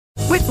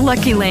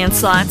Lucky Land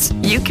Slots,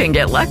 you can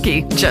get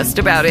lucky just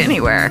about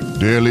anywhere.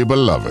 Dearly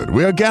beloved,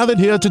 we are gathered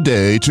here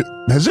today to...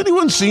 Has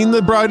anyone seen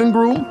the bride and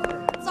groom?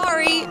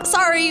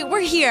 Sorry, we're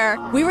here.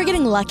 We were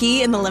getting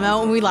lucky in the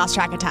limo and we lost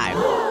track of time.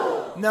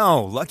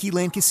 No, Lucky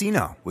Land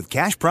Casino, with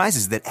cash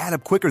prizes that add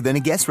up quicker than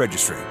a guest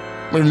registry.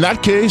 In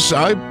that case,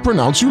 I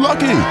pronounce you lucky.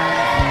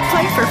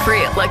 Play for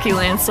free at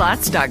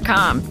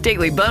LuckyLandSlots.com.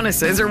 Daily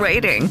bonuses are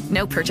waiting.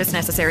 No purchase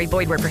necessary.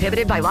 Void where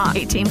prohibited by law.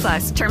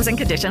 18+. Terms and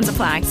conditions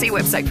apply. See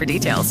website for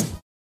details.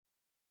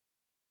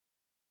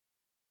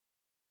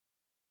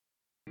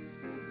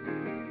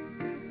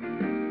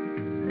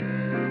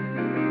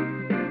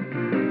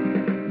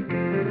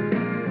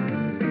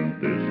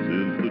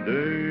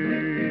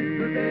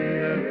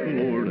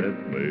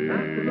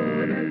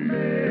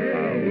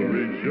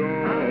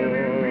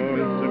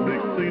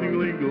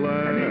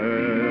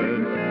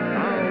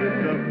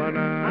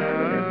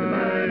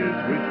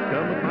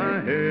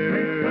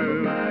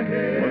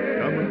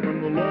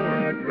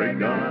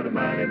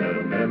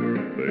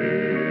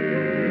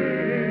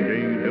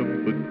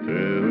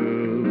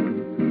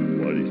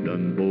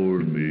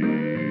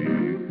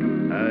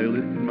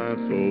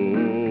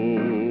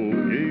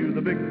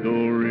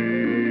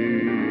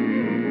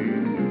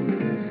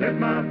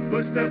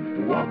 Footsteps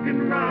to walk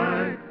and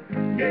ride,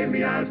 gave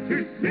me eyes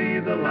to see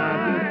the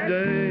light.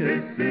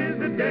 This is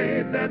the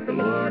day that the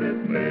Lord has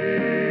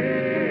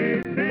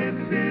made. This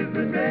is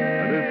the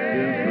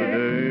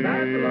day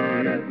that the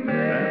Lord has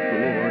made.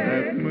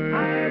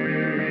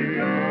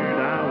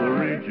 I will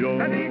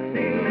rejoice and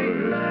exceedingly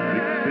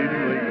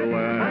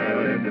glad. I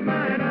will lift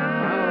mine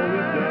eyes,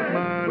 which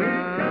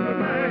cometh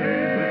my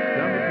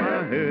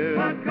head.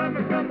 What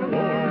cometh from the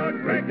Lord,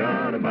 great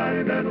God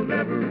Almighty, that'll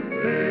never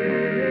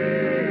fail.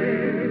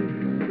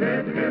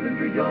 Let the heavens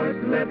rejoice,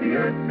 and let the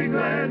earth be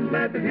glad,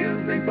 let the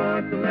hills sing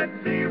forth, and let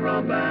the sea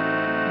roll by.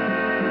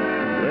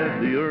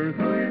 Let the earth,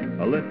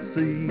 let the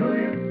sea,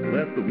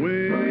 let the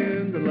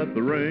wind, and let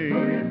the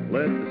rain,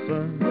 let the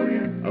sun,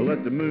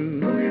 let the moon,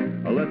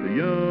 let the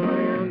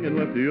young, and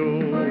let the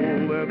old,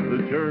 let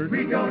the church,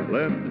 rejoice,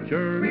 let the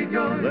church,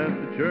 rejoice, let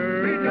the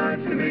church,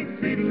 rejoice and be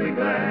exceedingly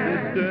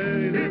glad.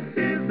 This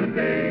is the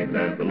day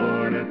that the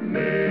Lord has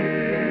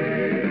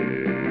made.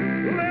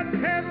 Let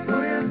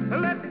heaven,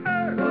 let the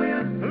earth,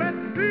 let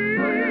the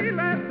sea,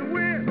 let the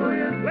wind,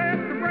 let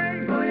the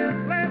rain,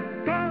 let the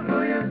sun,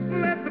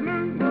 let the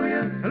moon,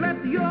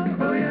 let the young,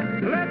 let the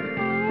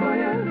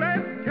old,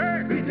 let the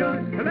church,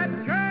 rejoice, let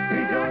the church,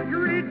 rejoice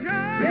and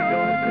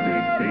be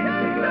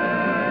exceedingly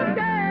glad.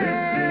 This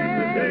is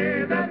the day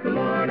that the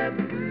Lord has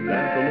made.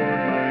 That the Lord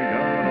my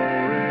God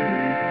already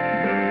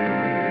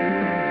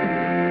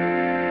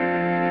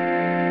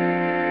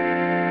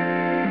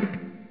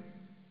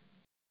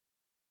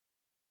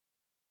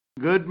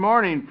made. Good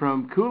morning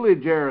from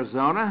Coolidge,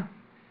 Arizona.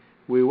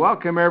 We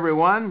welcome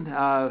everyone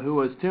who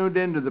has tuned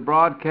into the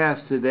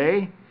broadcast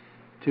today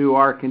to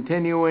our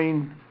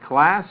continuing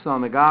class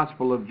on the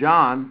Gospel of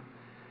John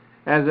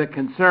as it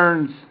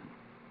concerns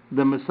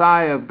the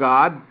Messiah of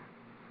God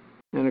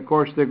and, of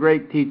course, the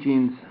great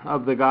teachings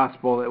of the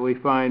Gospel that we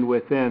find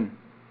within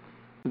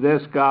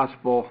this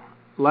Gospel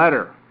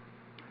letter.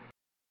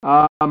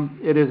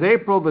 It is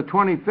April the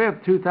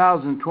 25th,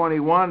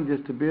 2021,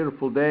 just a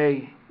beautiful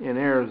day in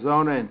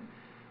Arizona and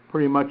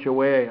pretty much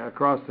away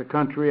across the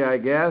country, I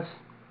guess.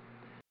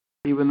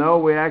 Even though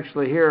we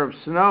actually hear of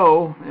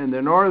snow in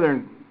the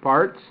northern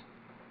parts,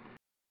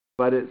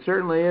 but it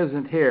certainly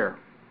isn't here.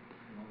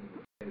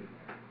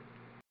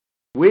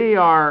 We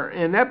are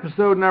in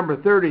episode number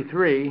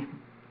 33,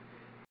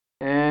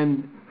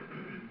 and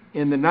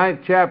in the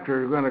 9th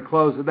chapter, we're going to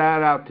close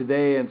that out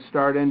today and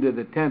start into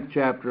the 10th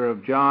chapter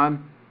of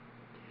John.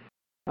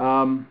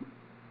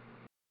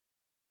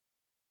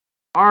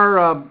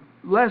 Our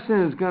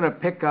lesson is going to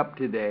pick up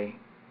today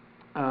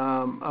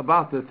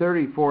about the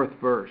 34th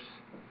verse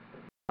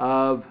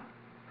of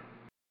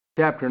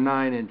chapter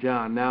 9 in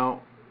John.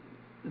 Now,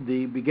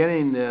 the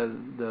beginning,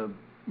 the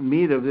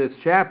meat of this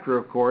chapter,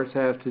 of course,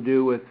 has to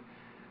do with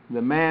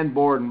the man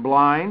born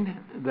blind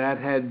that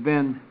had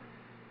been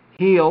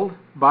healed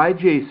by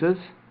Jesus,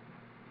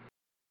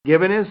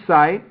 given his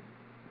sight.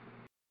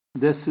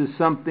 This is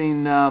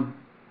something,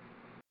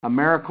 a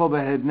miracle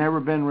that had never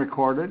been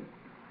recorded.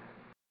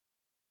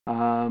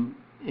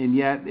 And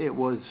yet it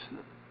was,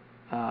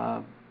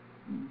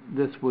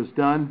 this was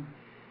done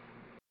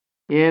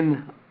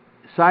in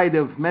sight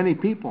of many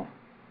people.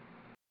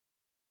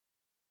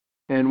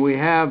 And we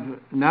have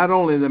not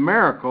only the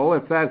miracle,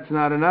 if that's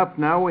not enough,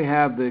 now we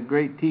have the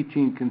great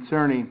teaching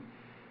concerning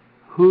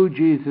who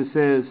Jesus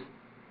is,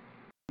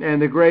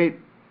 and the great,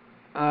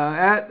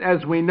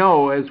 as we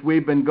know, as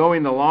we've been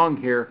going along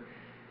here,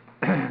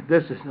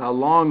 this is a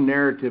long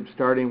narrative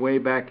starting way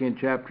back in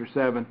chapter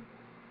 7.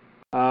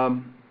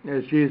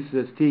 As Jesus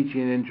is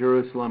teaching in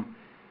Jerusalem.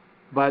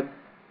 But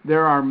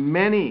there are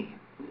many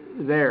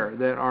there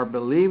that are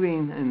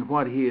believing in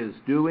what he is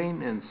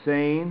doing and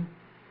saying,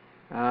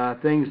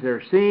 things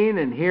they're seeing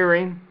and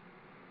hearing.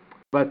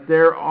 But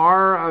there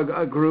are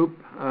a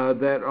group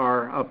that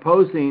are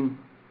opposing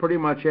pretty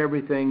much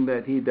everything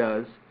that he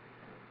does.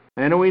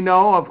 And we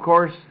know, of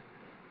course,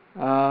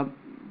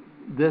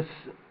 this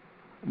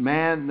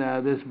man,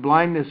 this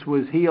blindness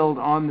was healed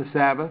on the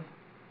Sabbath,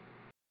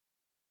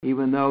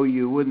 even though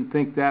you wouldn't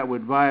think that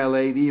would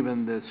violate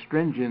even the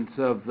stringence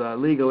of the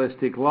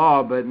legalistic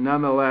law, but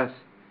nonetheless,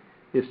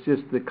 it's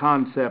just the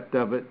concept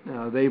of it.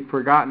 They've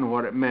forgotten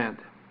what it meant.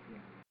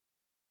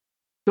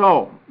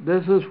 So,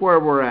 this is where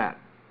we're at.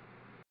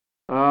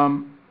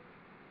 Now,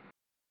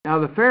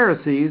 the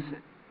Pharisees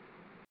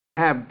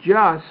have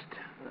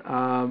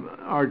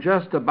are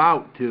just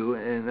about to,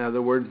 in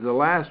other words, the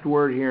last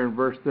word here in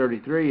verse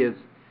 33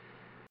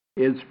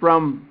 is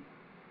from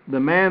the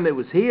man that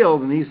was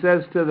healed, and he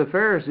says to the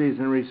Pharisees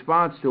in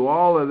response to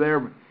all of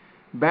their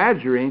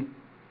badgering,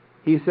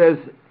 he says,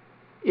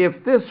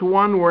 if this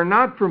one were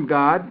not from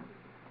God,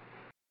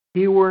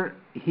 he were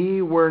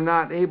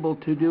not able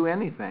to do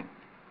anything.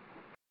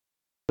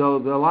 So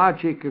the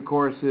logic, of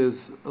course, is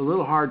a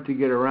little hard to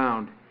get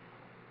around.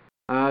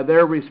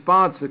 Their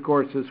response, of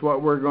course, is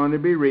what we're going to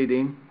be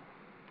reading,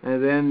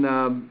 and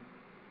then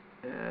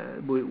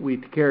we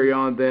carry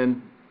on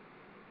then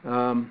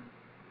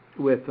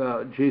with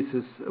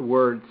Jesus'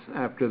 words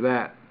after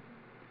that.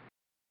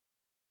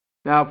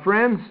 Now,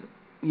 friends,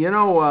 you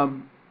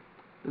know,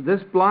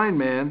 this blind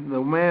man,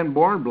 the man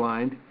born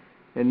blind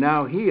and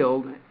now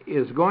healed,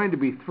 is going to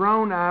be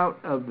thrown out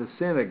of the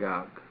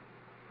synagogue,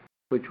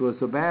 which was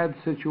a bad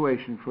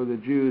situation for the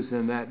Jews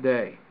in that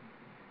day.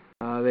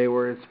 They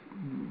were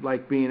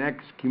like being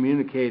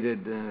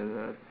excommunicated.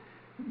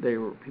 They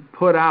were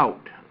put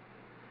out,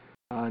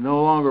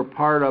 no longer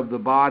part of the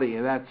body,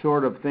 and that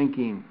sort of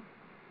thinking.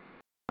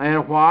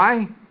 And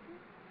why?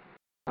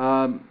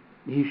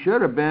 He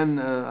should have been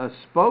a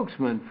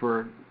spokesman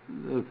for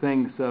the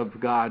things of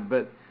God,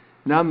 but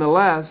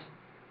nonetheless,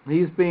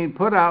 he's being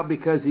put out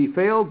because he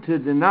failed to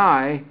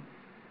deny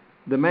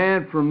the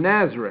man from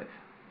Nazareth,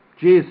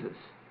 Jesus,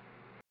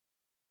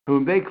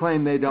 whom they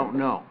claim they don't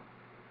know.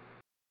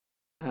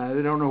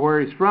 They don't know where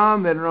he's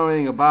from. They don't know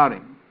anything about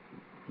him.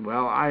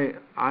 Well,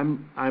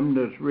 I'm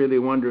just really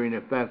wondering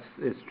if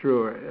it's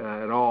true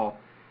at all.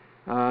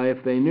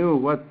 If they knew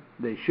what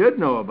they should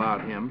know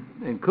about him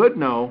and could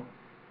know,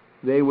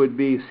 they would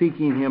be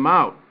seeking him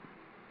out.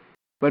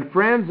 But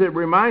friends, it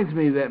reminds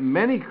me that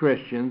many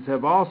Christians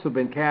have also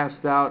been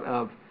cast out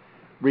of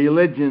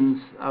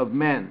religions of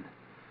men,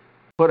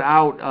 put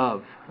out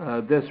of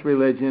this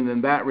religion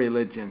and that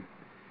religion,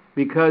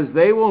 because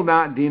they will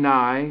not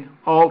deny,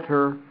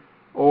 alter,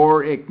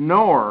 or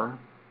ignore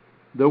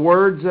the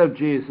words of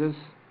Jesus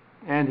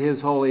and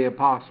his holy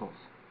apostles.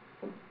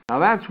 Now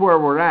that's where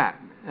we're at.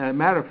 As a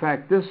matter of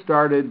fact, this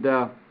started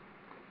in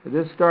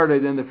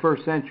the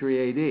first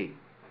century A.D.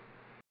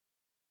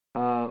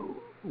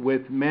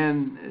 With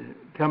men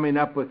coming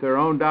up with their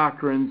own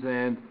doctrines,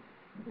 and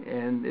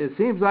it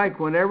seems like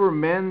whenever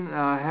men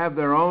have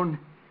their own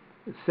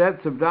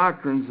sets of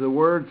doctrines, the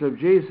words of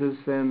Jesus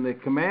and the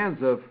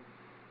commands of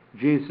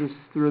Jesus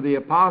through the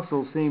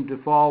apostles seem to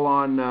fall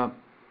on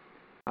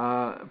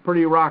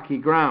pretty rocky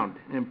ground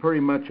and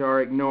pretty much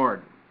are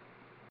ignored.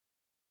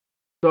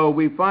 So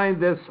we find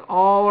this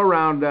all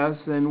around us,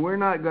 and we're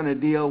not going to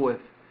deal with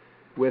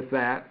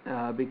that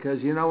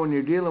because, you know, when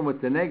you're dealing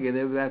with the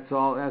negative, that's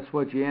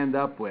what you end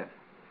up with.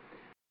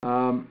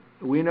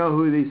 We know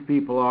who these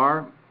people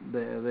are.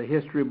 The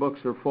history books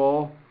are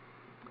full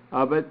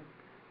of it.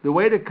 The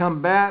way to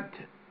combat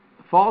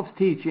false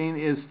teaching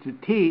is to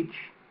teach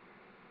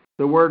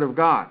the Word of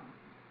God,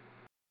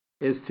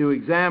 is to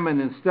examine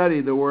and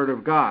study the Word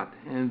of God.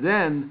 And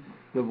then,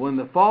 when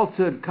the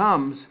falsehood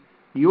comes,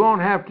 you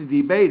won't have to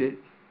debate it.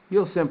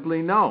 You'll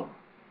simply know,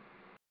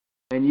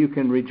 and you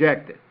can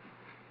reject it.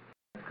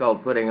 It's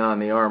called putting on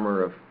the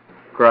armor of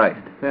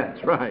Christ.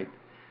 That's right.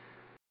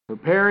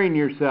 Preparing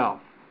yourself.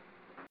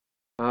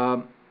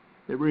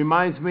 It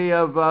reminds me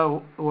of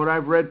what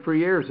I've read for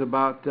years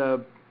about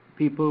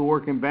people who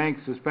work in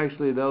banks,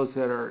 especially those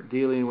that are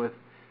dealing with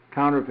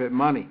counterfeit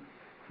money.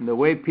 And the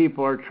way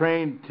people are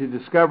trained to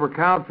discover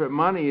counterfeit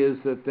money is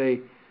that they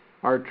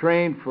are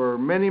trained for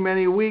many,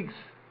 many weeks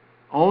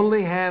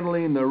only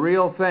handling the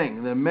real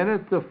thing. The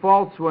minute the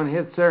false one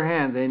hits their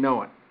hand, they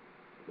know it.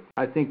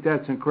 I think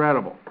that's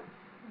incredible.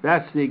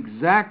 That's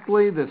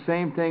exactly the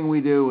same thing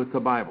we do with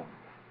the Bible.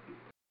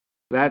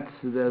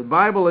 The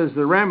Bible is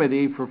the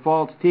remedy for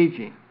false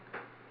teaching,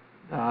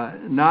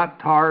 not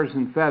tars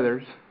and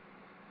feathers,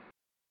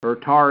 or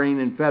tarring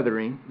and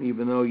feathering,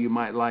 even though you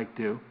might like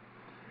to.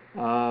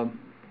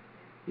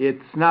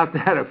 It's not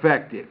that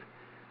effective.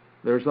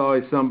 There's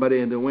always somebody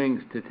in the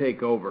wings to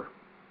take over.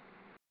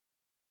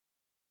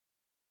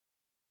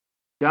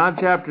 John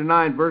chapter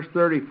 9, verse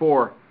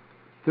 34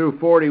 through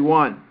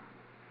 41.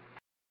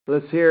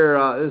 Let's hear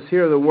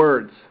the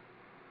words.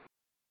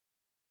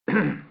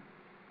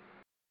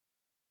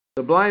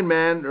 The blind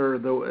man, or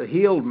the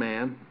healed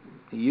man,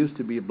 he used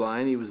to be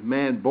blind. He was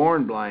man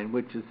born blind,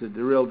 which is the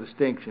real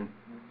distinction.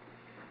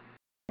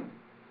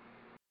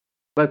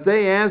 But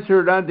they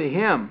answered unto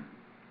him,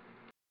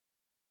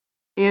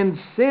 in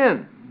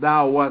sin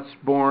thou wast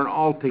born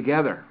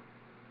altogether,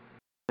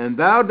 and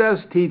thou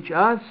dost teach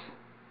us.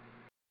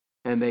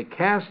 and they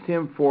cast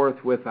him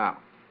forth without.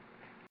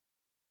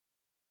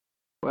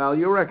 Well,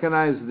 you'll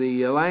recognize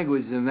the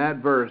language in that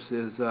verse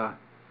is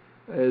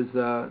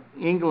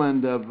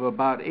England of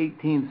about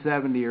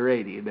 1870 or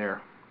 80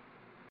 there.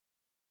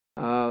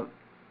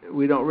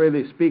 We don't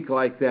really speak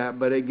like that,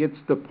 but it gets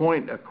the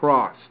point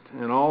across,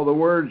 and all the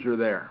words are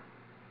there.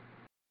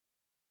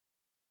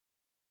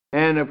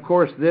 And of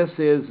course, this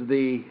is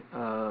the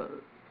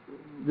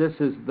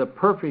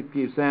perfect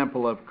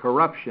example of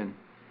corruption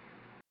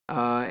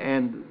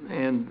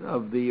and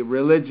of the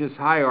religious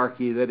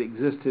hierarchy that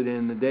existed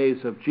in the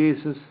days of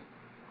Jesus.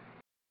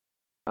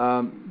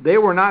 They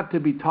were not to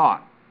be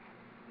taught.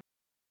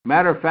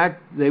 Matter of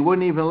fact, they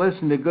wouldn't even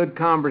listen to good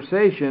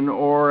conversation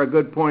or a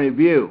good point of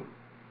view.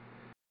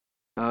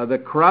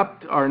 The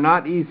corrupt are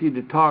not easy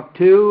to talk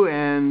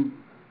to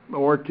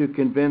or to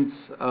convince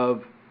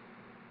of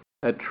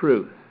a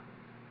truth.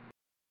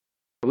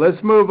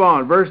 Let's move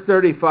on. Verse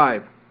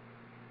 35.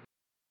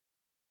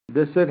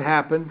 This had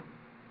happened,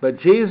 but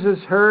Jesus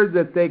heard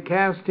that they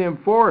cast him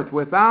forth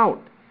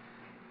without.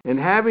 And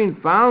having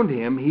found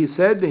him, he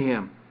said to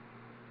him,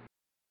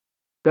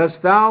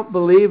 Dost thou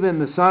believe in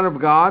the Son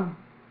of God?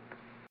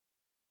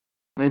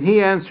 And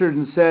he answered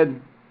and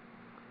said,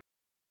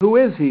 Who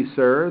is he,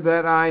 sir,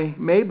 that I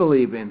may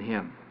believe in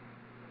him?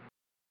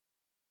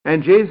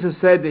 And Jesus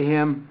said to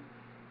him,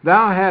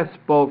 Thou hast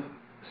both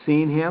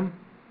seen him,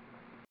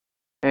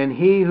 and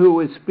he who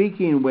is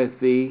speaking with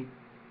thee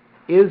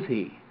is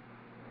he.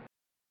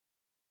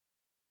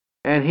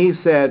 And he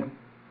said,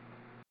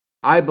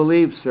 I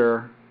believe,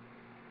 sir,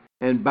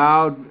 and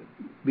bowed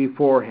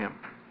before him.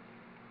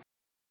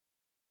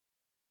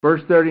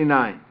 Verse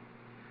 39.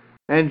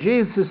 And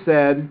Jesus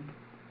said,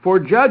 For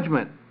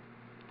judgment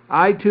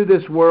I to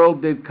this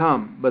world did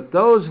come, but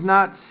those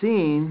not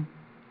seen,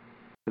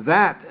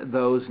 exactly,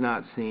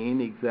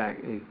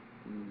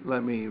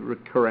 let me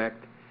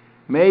correct,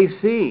 may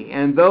see,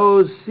 and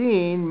those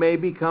seeing may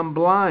become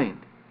blind.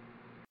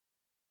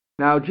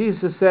 Now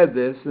Jesus said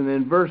this, and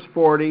in verse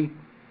 40,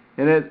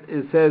 and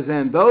it says,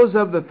 And those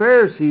of the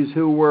Pharisees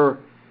who were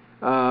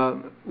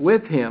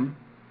with him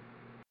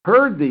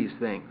heard these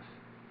things,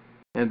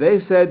 and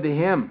they said to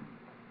him,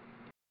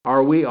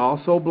 Are we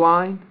also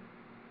blind?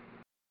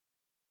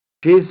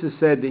 Jesus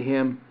said to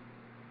him,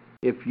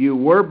 If you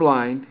were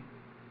blind,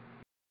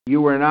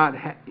 you were not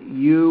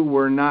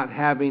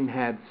having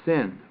had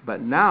sin,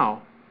 but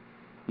now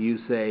you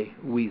say,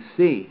 We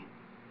see.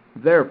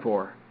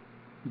 Therefore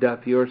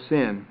doth your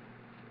sin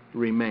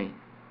remain.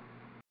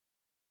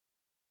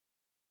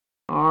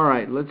 All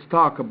right, let's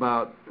talk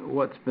about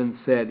what's been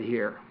said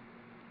here.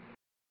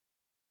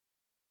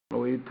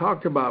 We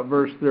talked about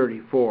verse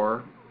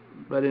 34,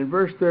 but in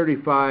verse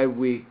 35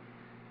 we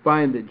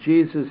find that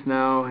Jesus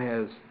now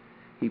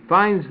he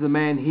finds the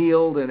man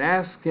healed and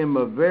asks him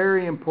a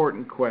very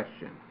important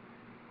question.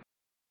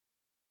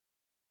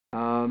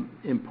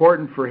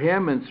 Important for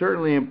him and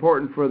certainly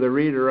important for the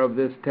reader of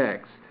this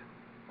text.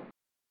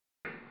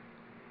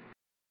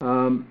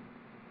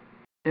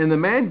 And the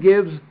man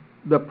gives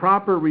the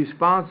proper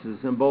responses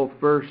in both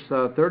verse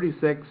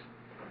 36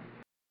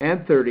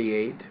 and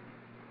 38.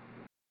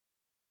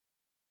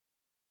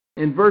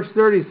 In verse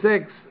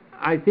 36,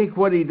 I think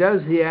what he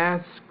does, he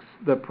asks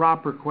the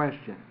proper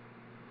question.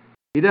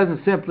 He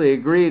doesn't simply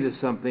agree to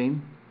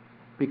something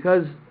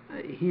because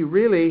he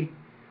really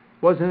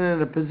wasn't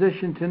in a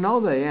position to know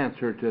the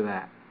answer to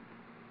that.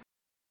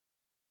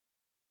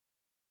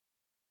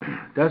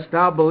 Dost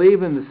thou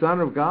believe in the Son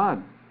of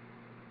God?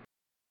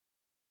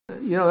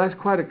 You know, that's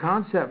quite a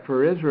concept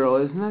for Israel,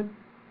 isn't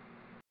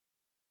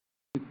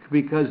it?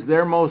 Because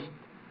their most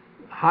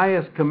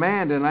highest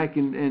command,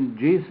 and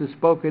Jesus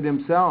spoke it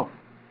himself,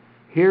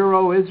 Hear,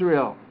 O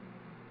Israel,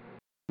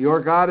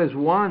 your God is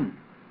one.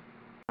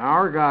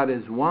 Our God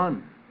is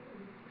one.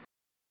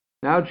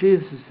 Now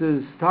Jesus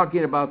is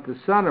talking about the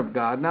Son of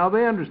God. Now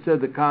they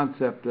understood the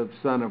concept of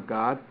Son of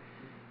God.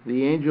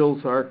 The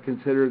angels are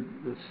considered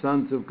the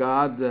sons of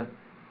God.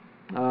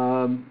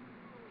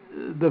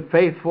 The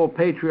faithful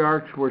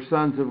patriarchs were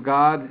sons of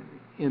God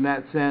in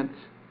that sense.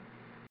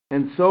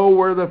 And so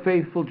were the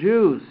faithful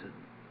Jews.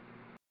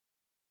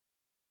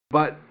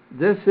 But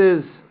this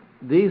is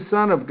the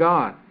Son of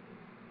God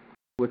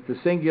with the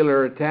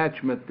singular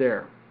attachment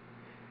there.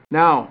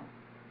 Now,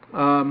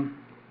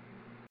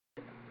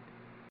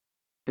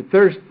 at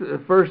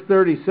verse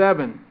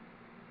 37,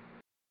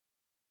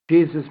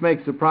 Jesus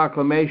makes a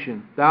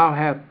proclamation, Thou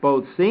hast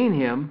both seen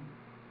him.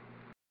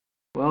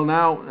 Well,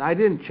 now, I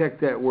didn't check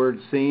that word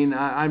seen.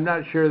 I'm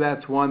not sure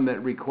that's one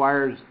that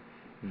requires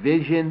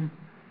vision,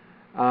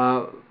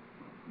 or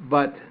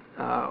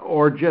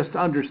just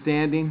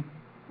understanding.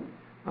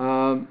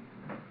 So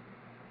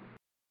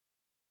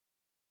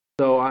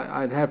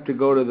I'd have to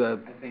go to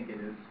the...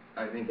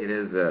 I think it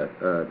is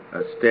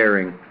a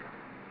staring,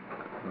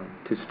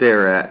 to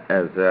stare at,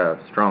 as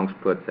Strong's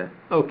puts it.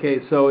 Okay,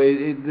 so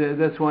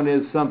this one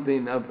is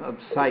something of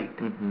sight,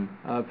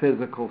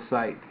 physical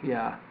sight,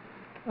 yeah.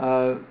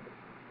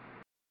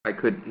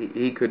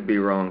 He could be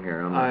wrong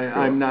here.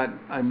 I'm not sure.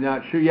 I'm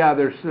not sure. Yeah,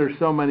 there's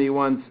so many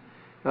ones.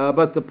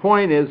 But the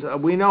point is,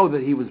 we know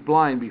that he was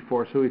blind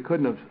before, so he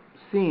couldn't have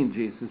seen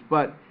Jesus.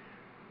 But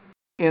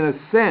in a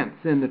sense,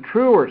 in the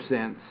truer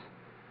sense,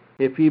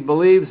 if he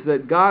believes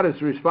that God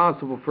is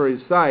responsible for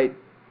his sight,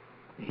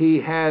 he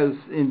has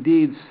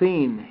indeed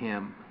seen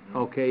him,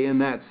 okay, in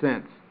that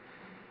sense.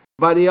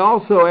 But he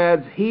also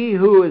adds, he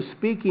who is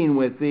speaking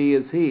with thee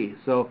is he.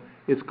 So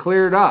it's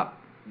cleared up.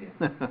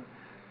 Yeah.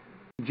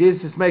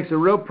 Jesus makes a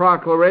real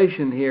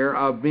proclamation here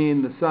of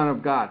being the Son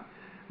of God.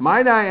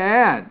 Might I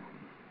add,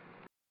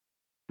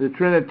 the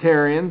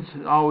Trinitarians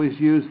always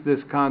use this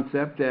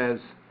concept as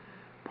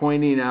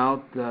pointing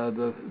out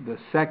the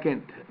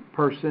second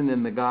person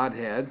in the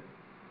Godhead.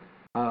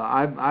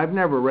 I've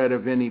never read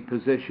of any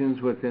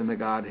positions within the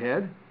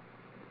Godhead.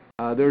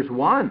 There's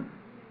one.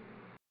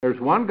 There's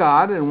one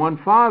God and one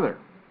Father.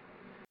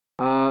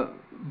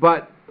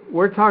 But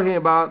we're talking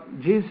about,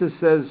 Jesus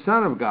says,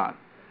 Son of God.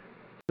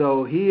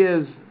 So he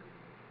is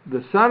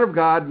the Son of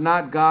God,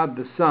 not God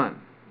the Son.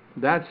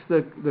 That's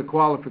the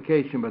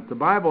qualification, but the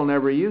Bible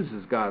never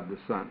uses God the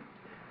Son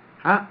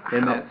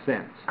in that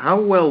sense. How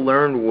well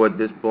learned would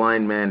this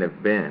blind man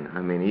have been?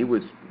 I mean, he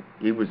was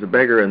a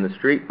beggar in the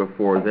street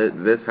before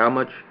this. How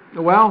much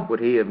would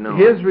he have known?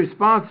 His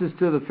responses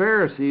to the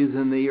Pharisees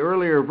in the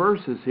earlier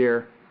verses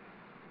here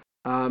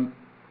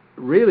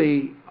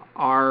really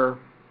are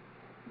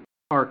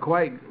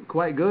quite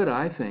good,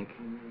 I think.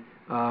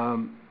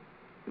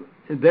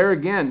 There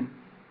again,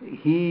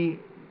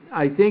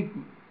 I think,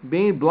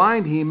 being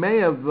blind, he may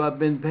have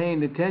been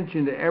paying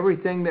attention to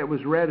everything that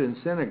was read in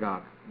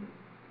synagogue.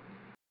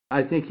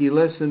 I think he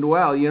listened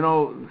well. You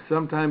know,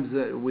 sometimes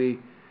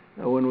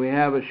when we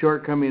have a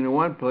shortcoming in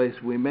one place,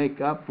 we make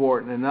up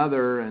for it in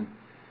another, and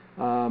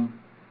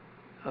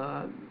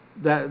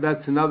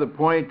that's another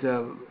point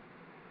of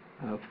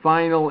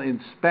final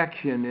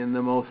inspection in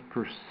the most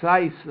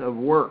precise of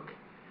work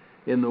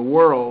in the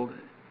world.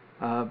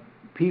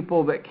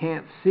 People that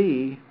can't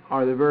see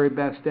are the very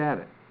best at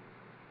it.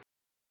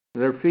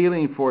 They're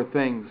feeling for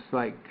things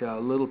like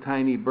little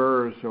tiny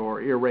burrs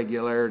or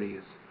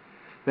irregularities,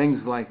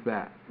 things like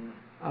that,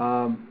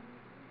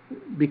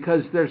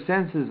 because their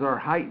senses are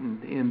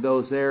heightened in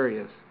those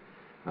areas.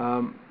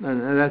 And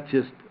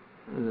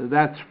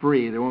that's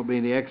free. There won't be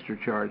any extra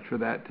charge for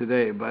that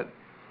today, but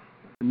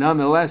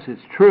nonetheless,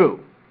 it's true.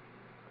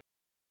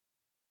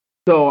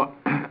 So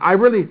I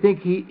really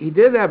think he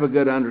did have a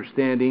good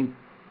understanding,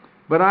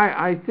 but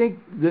I think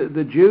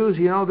the Jews,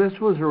 this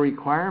was a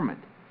requirement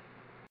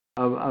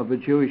of a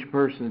Jewish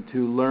person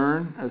to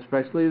learn,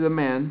 especially the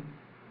men,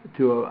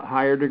 to a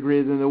higher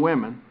degree than the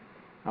women,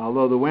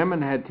 although the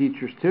women had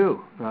teachers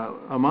too,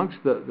 amongst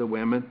the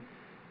women,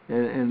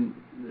 and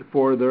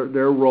for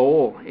their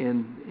role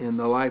in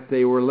the life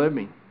they were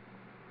living.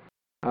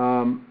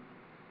 And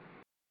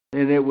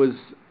it was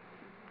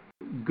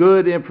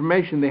good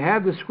information. They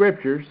had the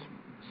scriptures,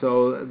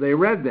 so they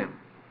read them,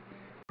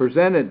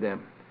 presented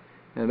them,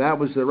 and that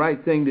was the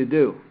right thing to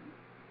do.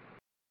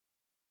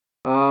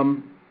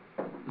 And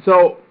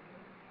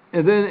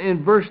then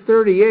in verse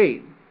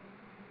 38,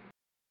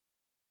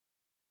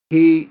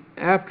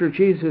 after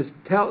Jesus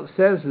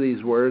says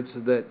these words,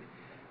 that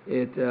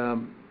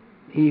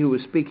he who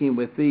was speaking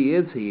with thee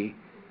is he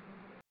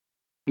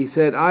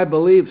said, I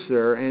believe,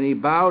 sir, and he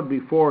bowed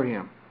before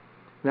him.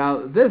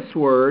 Now, this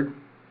word,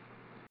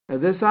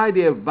 this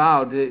idea of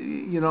bowed,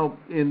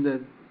 in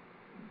the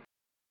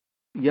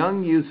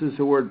Young uses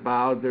the word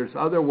bowed. There's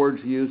other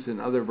words used in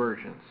other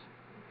versions.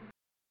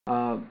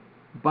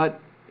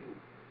 But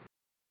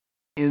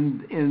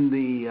in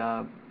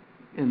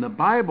the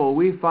Bible,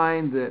 we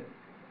find that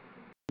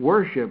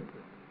worship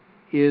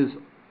is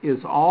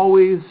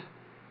always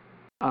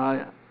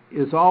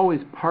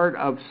part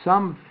of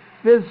some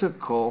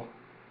physical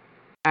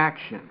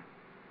action,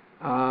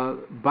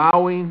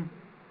 bowing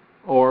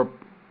or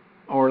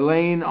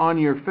laying on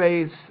your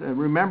face.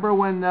 Remember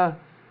when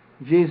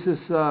Jesus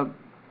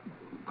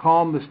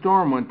calmed the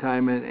storm one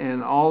time,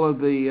 and all of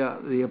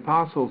the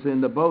apostles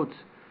in the boats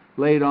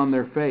laid on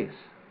their face.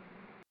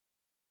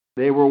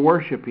 They were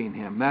worshiping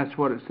him. That's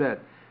what it said.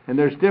 And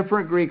there's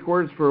different Greek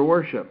words for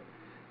worship,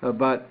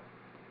 but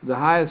the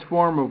highest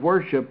form of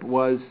worship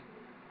was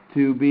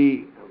to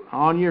be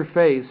on your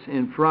face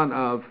in front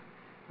of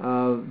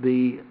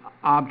the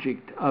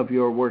object of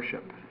your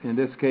worship. In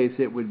this case,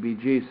 it would be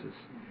Jesus.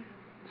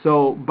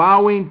 So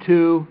bowing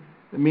to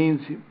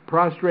means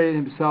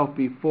prostrating himself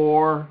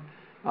before.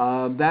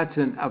 That's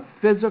a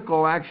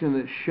physical action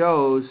that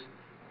shows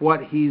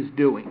what he's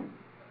doing.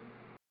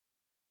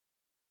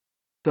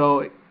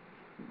 So,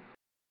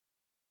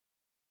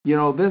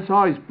 this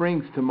always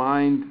brings to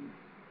mind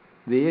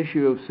the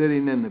issue of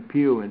sitting in the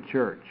pew in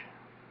church.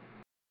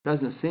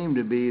 Doesn't seem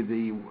to be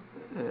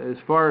as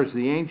far as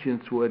the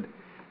ancients would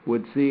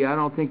see, I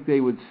don't think they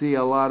would see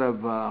a lot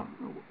of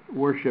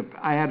worship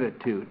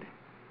attitude,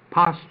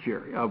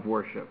 posture of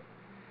worship.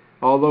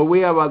 Although we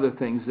have other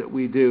things that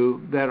we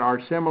do that are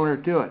similar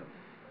to it,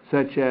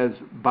 such as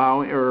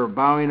bowing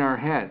our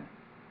head,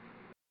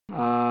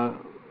 on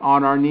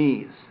our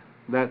knees,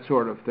 that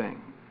sort of thing,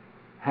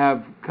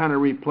 have kind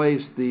of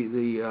replaced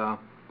the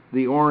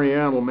the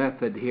Oriental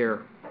method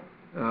here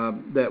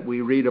that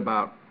we read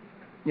about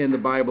in the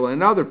Bible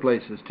and other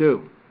places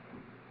too.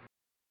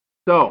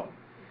 So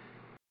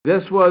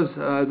this was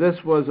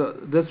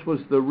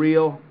the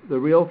real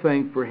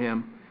thing for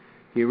him.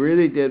 He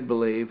really did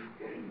believe.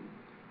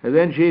 And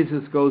then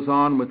Jesus goes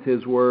on with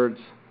his words,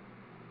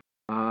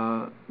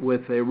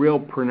 with a real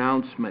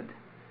pronouncement,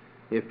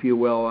 if you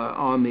will,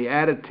 on the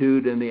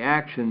attitude and the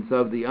actions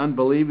of the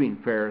unbelieving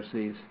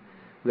Pharisees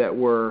that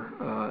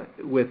were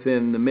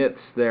within the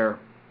midst there,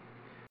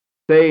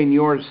 saying,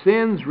 "Your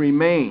sins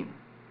remain."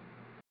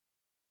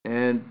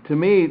 And to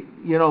me,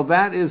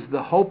 that is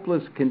the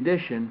hopeless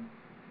condition,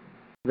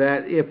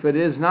 that if it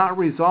is not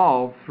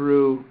resolved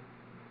through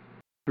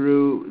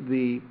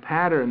the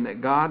pattern that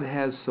God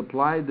has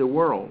supplied the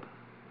world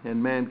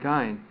and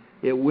mankind,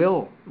 it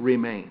will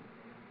remain.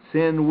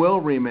 Sin will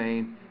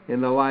remain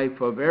in the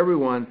life of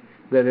everyone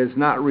that has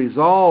not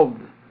resolved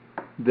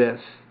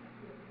this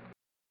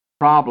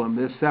problem,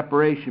 this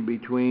separation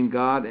between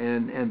God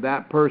and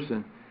that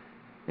person.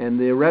 And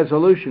the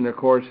resolution, of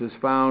course, is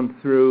found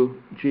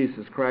through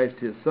Jesus Christ,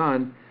 his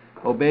Son,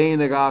 obeying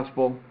the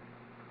gospel,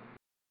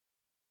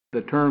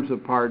 the terms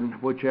of pardon,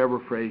 whichever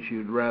phrase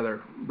you'd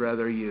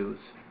rather use.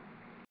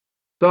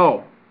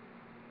 So,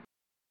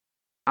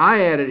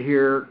 I added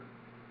here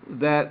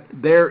that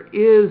there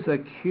is a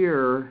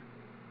cure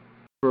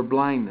for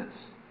blindness.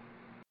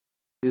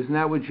 Isn't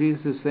that what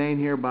Jesus is saying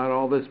here about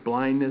all this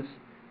blindness?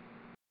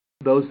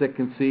 Those that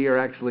can see are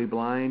actually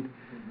blind.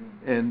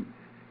 And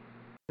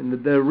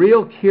the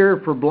real cure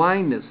for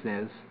blindness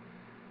is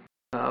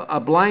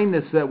a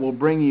blindness that will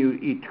bring you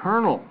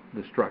eternal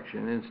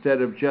destruction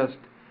instead of just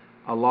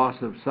a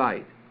loss of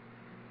sight,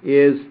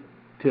 is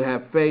to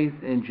have faith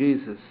in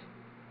Jesus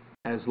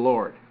as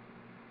Lord.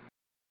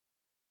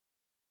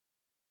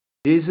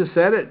 Jesus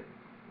said it.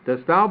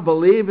 Dost thou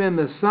believe in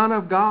the Son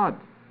of God?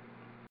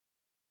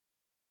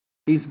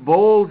 He's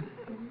bold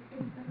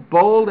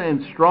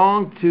and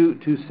strong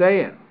to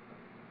say it.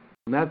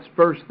 And that's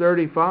verse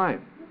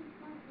 35.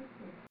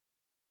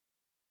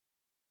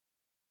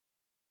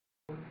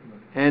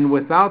 And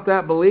without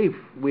that belief,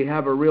 we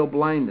have a real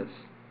blindness.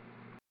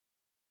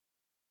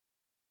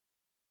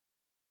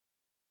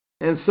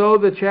 And so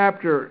the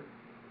chapter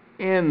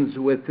ends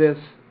with this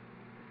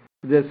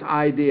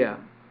idea.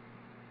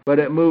 But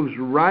it moves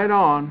right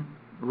on.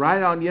 I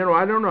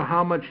don't know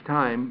how much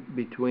time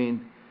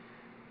between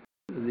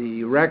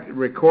the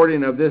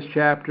recording of this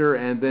chapter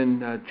and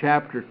then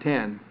chapter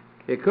 10.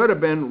 It could have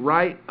been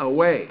right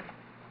away.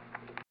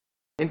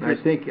 I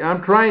think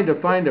I'm trying to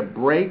find a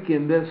break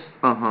in this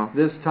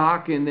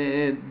talk, and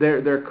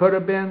there could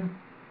have been,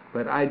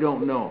 but I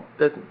don't know.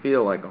 Doesn't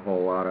feel like a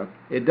whole lot of.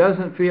 It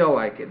doesn't feel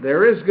like it.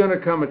 There is going to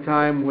come a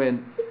time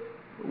when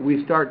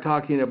we start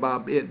talking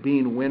about it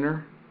being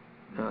winter.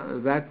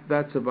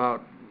 That's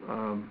about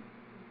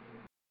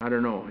I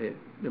don't know. It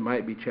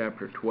might be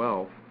chapter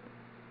 12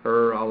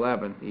 or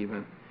 11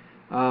 even.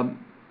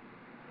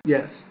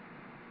 Yes.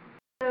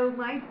 So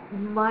my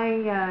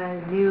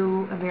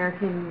New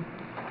American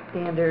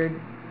Standard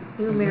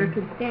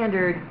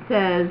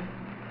says,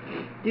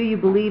 "Do you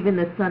believe in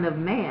the Son of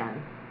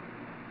Man?"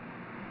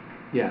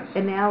 Yes.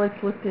 And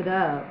Alex looked it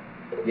up.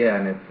 Yeah,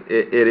 and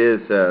it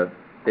is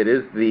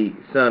the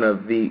Son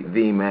of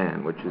the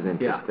Man, which is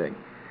interesting.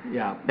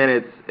 Yeah. And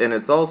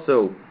it's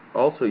also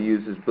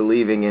uses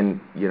believing in,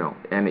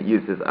 and it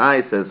uses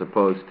ice as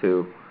opposed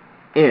to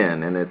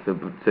in, and it's a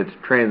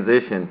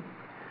transition,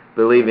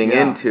 believing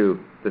into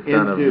the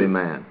Son of the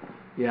Man.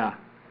 Yeah.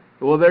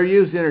 Well, they're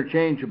used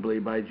interchangeably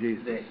by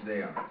Jesus.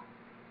 They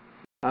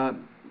are.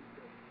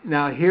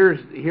 Now,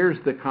 here's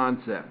the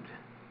concept.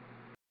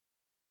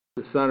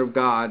 The Son of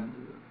God,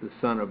 the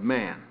Son of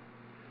Man.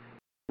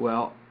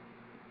 Well,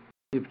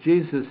 if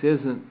Jesus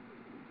isn't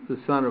the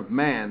Son of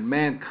Man,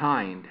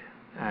 mankind,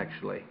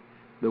 actually,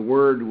 the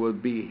word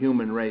would be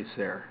human race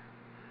there.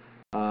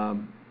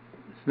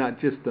 It's not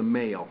just the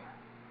male.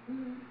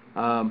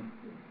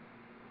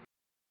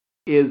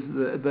 Is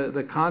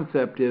the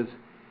concept is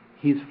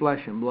he's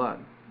flesh and blood.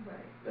 Right.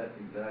 That's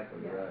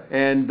exactly right.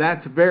 And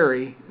that's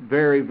very,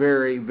 very,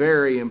 very,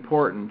 very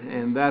important.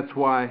 And that's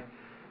why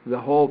the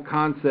whole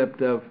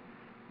concept of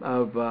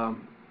the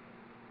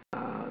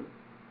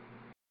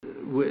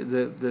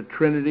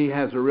Trinity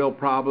has a real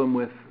problem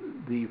with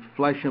the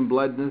flesh and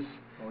bloodness,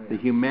 the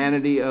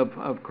humanity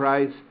of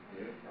Christ.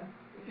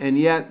 And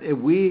yet, if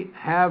we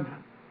have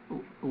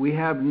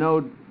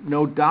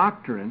no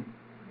doctrine.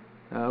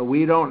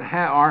 We don't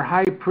have, our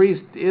high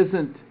priest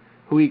isn't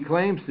who he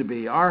claims to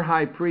be. Our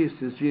high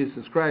priest is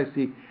Jesus Christ.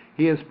 He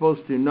is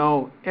supposed to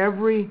know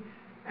every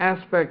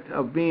aspect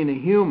of being a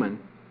human,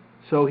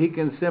 so he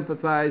can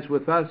sympathize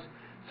with us,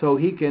 so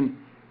he can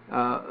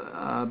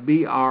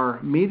be our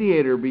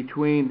mediator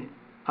between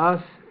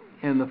us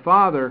and the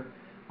Father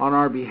on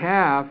our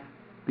behalf,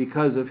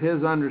 because of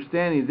his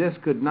understanding. This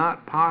could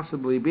not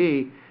possibly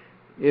be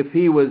if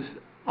he was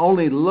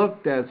only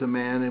looked as a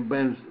man and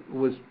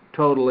was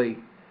totally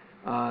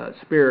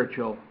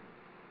spiritual.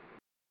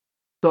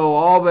 So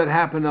all that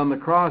happened on the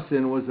cross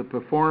then was a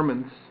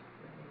performance.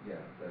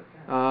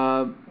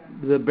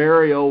 the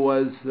burial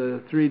was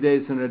 3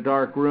 days in a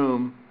dark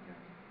room,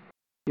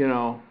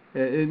 no,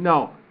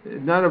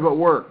 none of it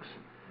works.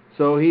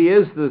 So he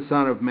is the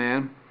Son of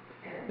Man.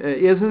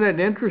 Isn't it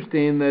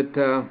interesting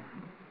that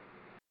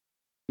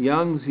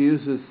Young's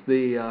uses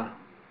the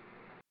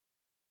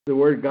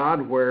word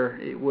God where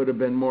it would have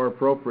been more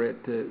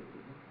appropriate to?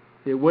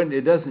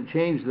 It doesn't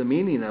change the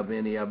meaning of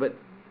any of it,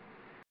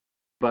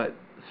 but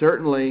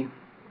certainly.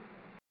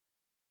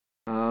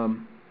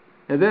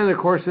 And then, of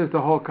course, there's the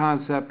whole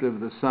concept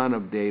of the Son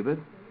of David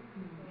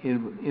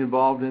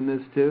involved in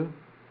this too,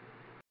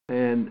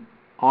 and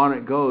on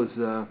it goes.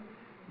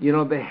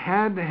 They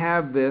had to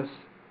have this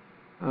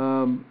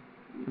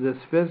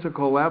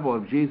physical level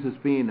of Jesus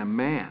being a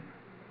man.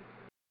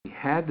 He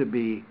had to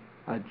be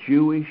a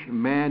Jewish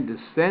man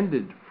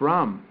descended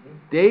from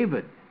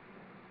David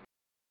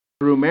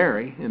through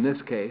Mary, in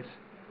this case,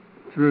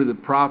 through the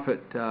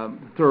prophet,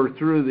 or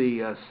through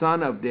the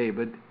son of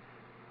David,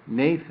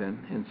 Nathan,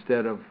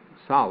 instead of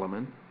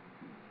Solomon.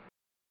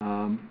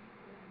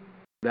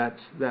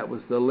 That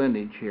was the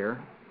lineage here.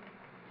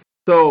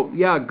 So,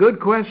 yeah, good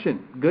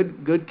question.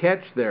 Good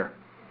catch there.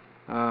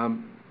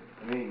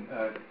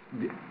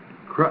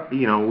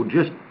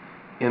 Just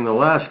in the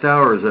last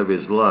hours of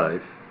his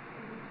life,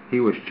 he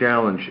was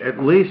challenged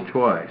at least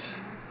twice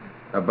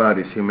about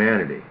his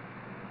humanity.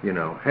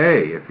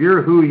 Hey, if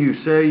you're who you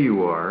say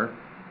you are,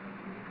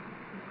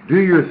 do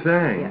your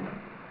thing. Yeah.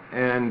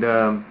 And,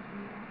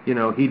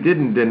 he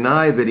didn't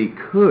deny that he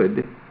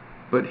could,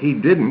 but he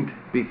didn't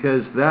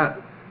because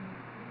that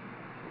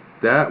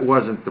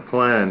wasn't the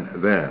plan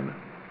then.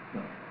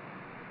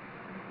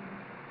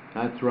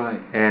 That's right.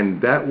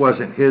 And that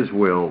wasn't his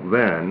will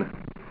then,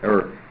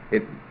 or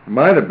it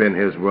might have been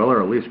his will,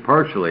 or at least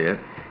partially it,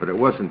 but it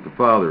wasn't the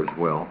Father's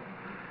will.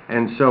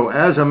 And so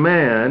as a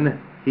man,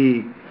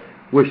 he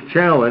was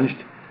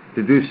challenged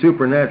to do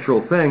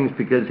supernatural things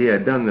because he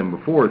had done them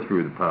before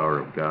through the power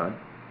of God.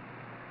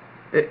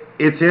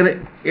 It's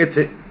an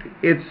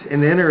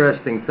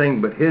interesting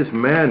thing, but his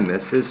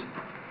manness,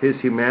 his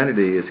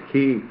humanity is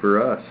key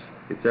for us.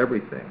 It's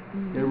everything.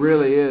 It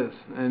really is.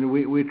 And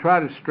we try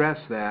to stress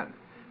that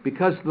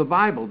because the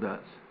Bible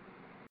does.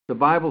 The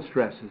Bible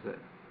stresses it.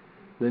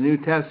 The New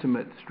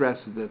Testament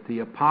stresses it. The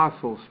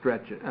apostles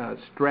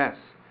stress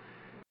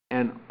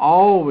and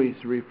always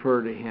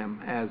refer to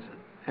him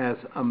as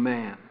a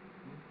man.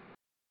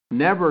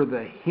 Never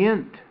the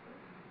hint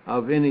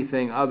of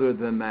anything other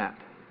than that.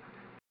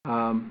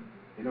 And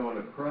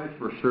if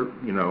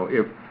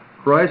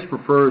Christ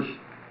refers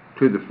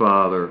to the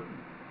Father,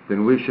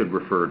 then we should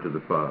refer to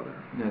the Father.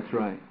 That's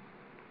right.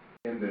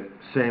 In the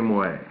same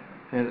way.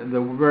 And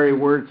the very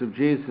words of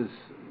Jesus,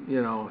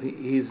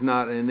 he's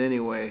not in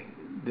any way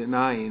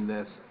denying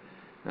this.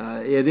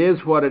 It is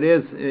what it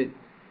is.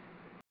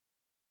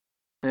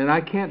 And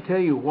I can't tell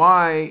you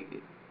why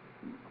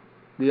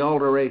the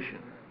alteration.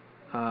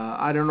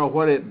 I don't know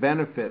what it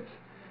benefits,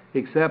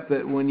 except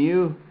that when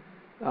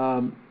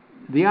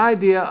the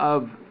idea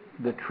of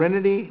the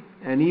Trinity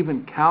and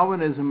even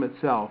Calvinism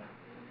itself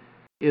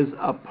is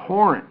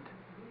abhorrent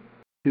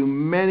to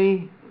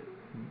many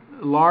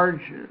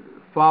large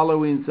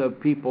followings of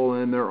people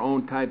in their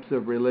own types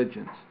of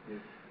religions.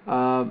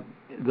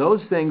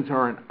 Those things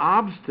are an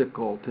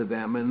obstacle to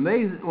them, and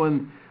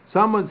when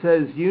someone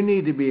says you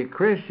need to be a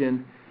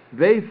Christian,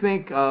 they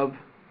think of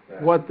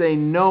what they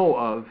know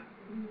of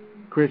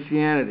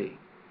Christianity,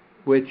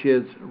 which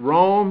is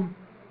Rome,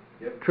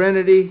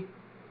 Trinity,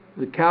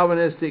 the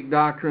Calvinistic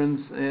doctrines,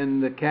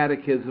 and the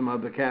Catechism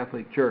of the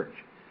Catholic Church.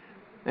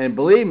 And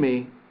believe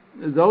me,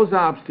 those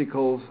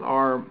obstacles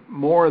are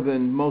more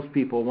than most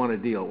people want to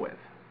deal with.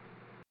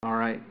 All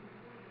right?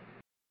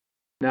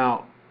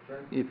 Now,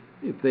 if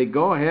they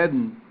go ahead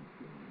and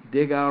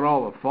dig out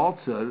all the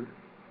falsehood,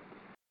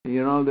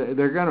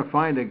 they're going to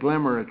find a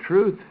glimmer of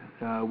truth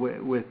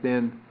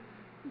within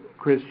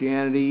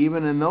Christianity,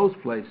 even in those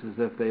places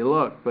if they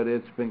look, but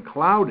it's been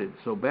clouded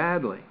so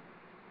badly.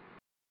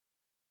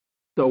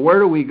 So where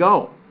do we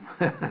go?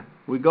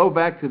 We go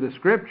back to the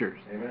Scriptures.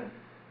 Amen.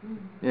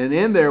 And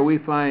in there we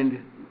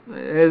find,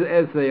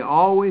 as they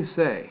always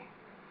say,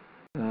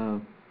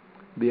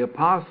 the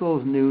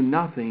apostles knew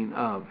nothing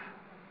of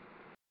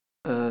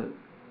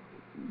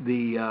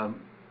the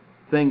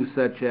things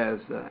such as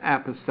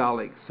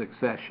apostolic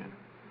succession.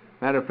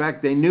 Matter of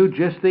fact, they knew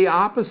just the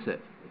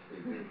opposite.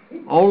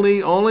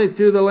 Only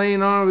through the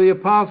laying on of the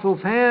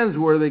apostles' hands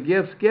were the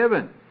gifts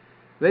given.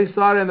 They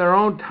saw it in their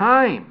own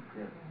time.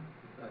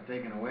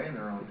 Taken away in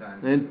their own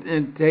time.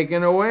 And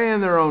taken away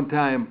in their own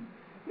time.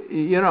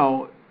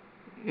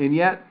 And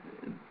yet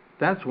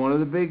that's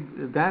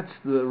that's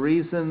the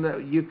reason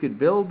that you could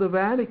build the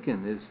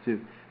Vatican, is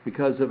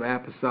because of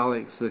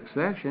apostolic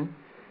succession.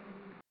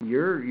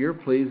 You're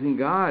pleasing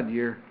God.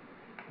 The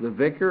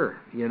vicar,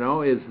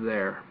 is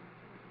there.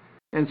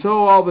 And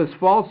so all this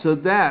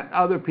falsehood that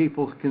other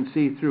people can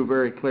see through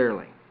very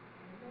clearly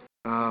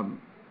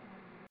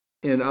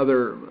in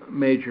other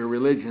major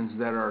religions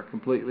that are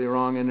completely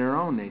wrong in their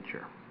own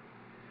nature.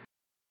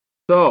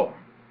 So,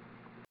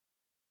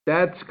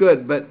 that's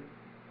good. But,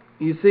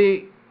 you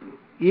see,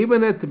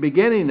 even at the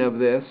beginning of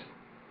this,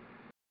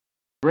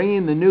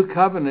 bringing the new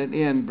covenant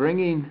in,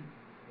 bringing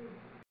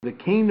the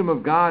kingdom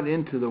of God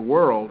into the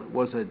world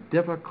was a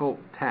difficult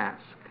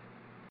task.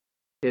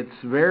 It's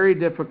very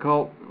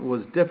difficult,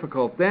 was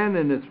difficult then,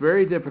 and it's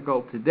very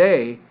difficult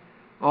today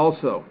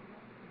also,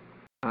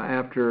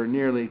 after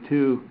nearly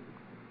two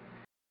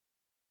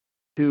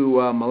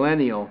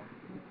millennial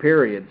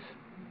periods.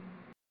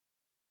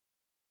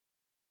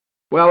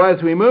 Well,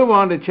 as we move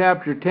on to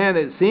chapter 10,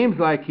 it seems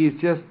like he's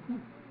just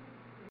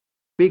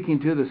speaking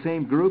to the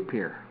same group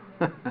here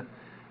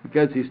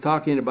because he's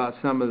talking about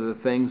some of the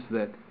things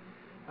that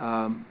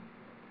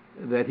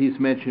he's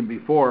mentioned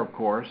before, of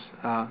course.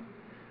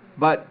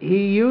 But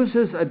he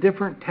uses a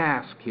different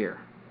task here.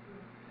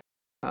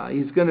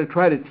 He's going to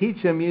try to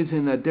teach them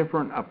using a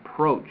different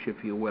approach,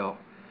 if you will,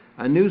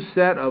 a new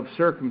set of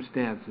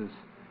circumstances.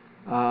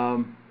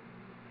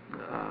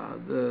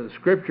 The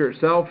scripture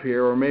itself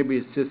here, or maybe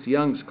it's just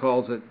Young's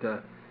calls it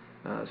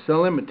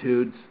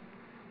similitudes.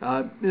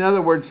 In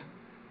other words,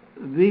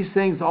 these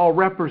things all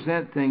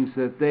represent things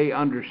that they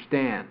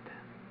understand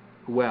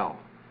well,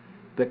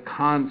 the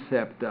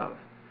concept of.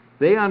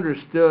 They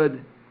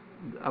understood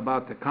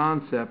about the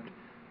concept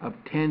of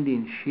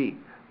tending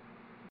sheep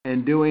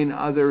and doing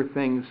other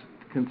things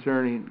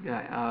concerning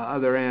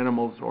other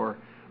animals, or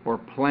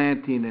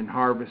planting and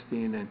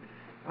harvesting, and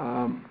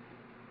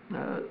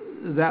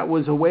that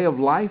was a way of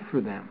life for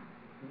them.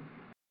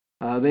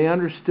 They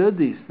understood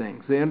these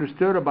things. They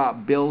understood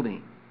about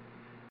building.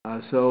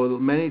 So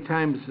many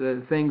times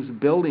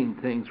building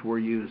things were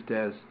used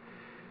as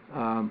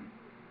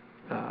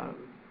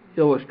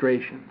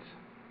illustrations.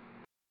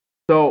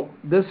 So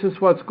this is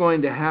what's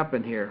going to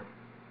happen here.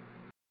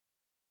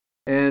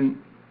 And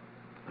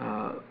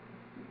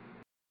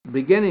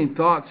beginning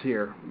thoughts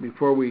here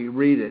before we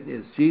read it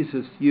is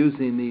Jesus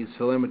using these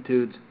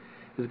similitudes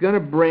is going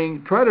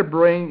to try to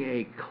bring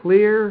a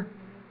clear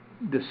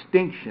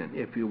distinction,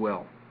 if you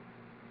will,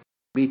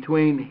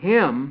 between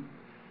him,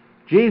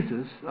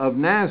 Jesus of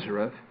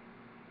Nazareth,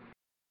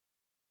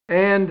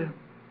 and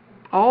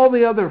all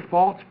the other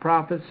false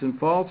prophets and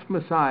false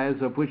messiahs,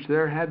 of which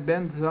there had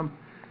been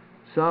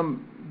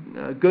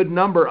some good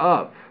number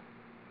of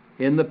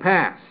in the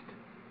past,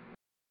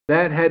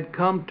 that had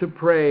come to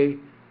prey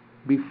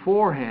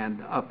beforehand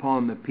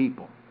upon the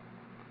people.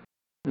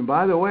 And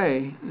by the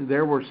way,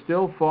 there were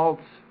still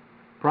false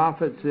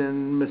prophets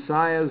and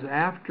messiahs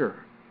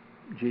after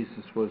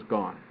Jesus was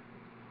gone.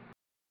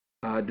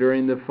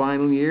 During the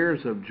final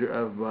years of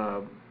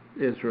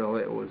Israel,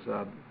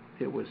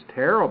 it was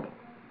terrible.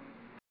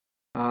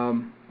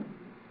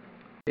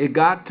 It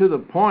got to the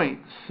point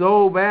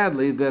so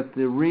badly that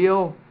the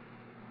real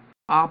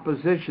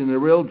opposition, the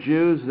real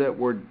Jews that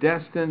were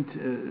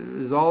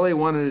destined, all they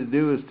wanted to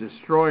do is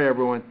destroy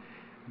everyone.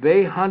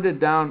 They hunted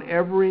down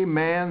every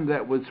man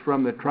that was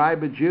from the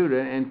tribe of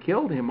Judah and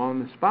killed him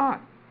on the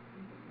spot.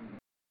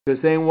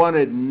 Because they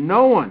wanted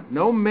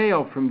no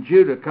male from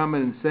Judah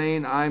coming and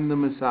saying, I'm the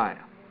Messiah.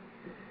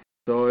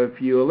 So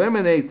if you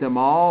eliminate them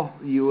all,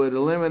 you would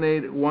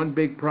eliminate one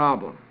big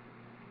problem.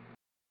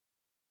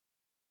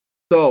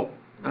 So,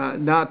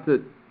 not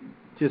that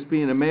just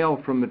being a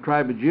male from the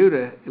tribe of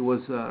Judah it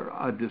was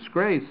a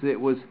disgrace.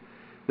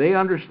 They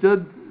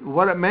understood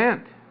what it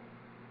meant.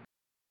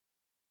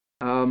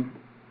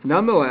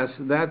 Nonetheless,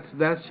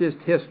 that's just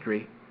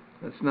history.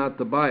 That's not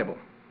the Bible.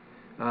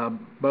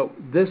 But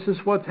this is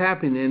what's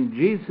happening, and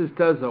Jesus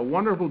does a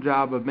wonderful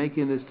job of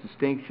making this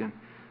distinction,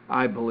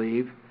 I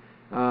believe,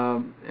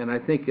 and I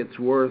think it's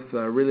worth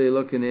really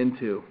looking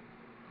into.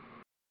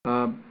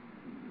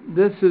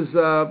 This is,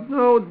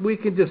 we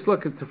can just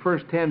look at the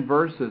first 10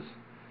 verses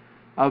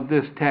of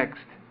this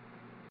text.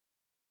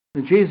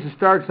 And Jesus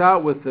starts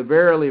out with the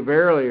verily,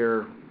 verily,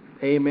 or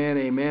amen,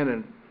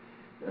 amen,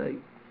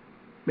 and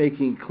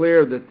making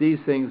clear that these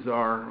things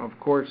are, of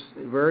course,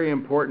 very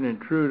important and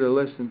true to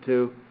listen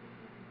to,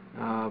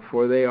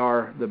 for they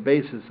are the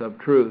basis of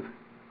truth.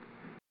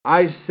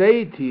 I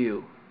say to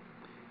you,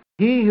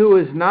 he who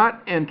is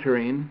not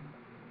entering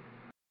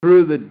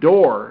through the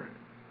door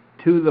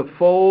to the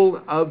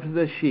fold of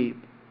the sheep,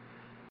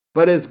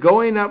 but is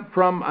going up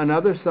from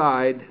another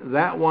side,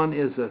 that one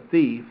is a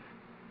thief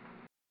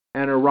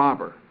and a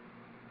robber.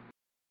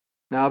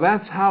 Now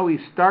that's how he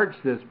starts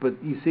this,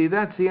 but you see,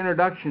 that's the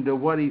introduction to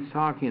what he's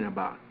talking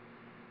about.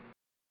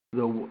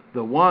 The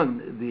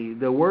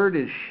word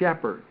is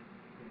shepherd.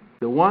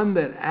 The one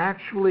that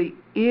actually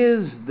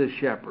is the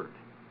shepherd.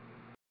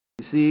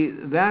 You see,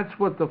 that's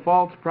what the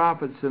false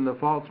prophets and the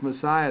false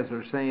messiahs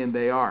are saying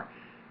they are.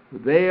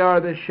 They are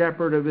the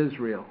shepherd of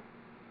Israel.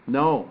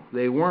 No,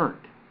 they weren't.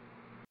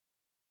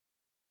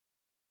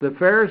 The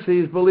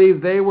Pharisees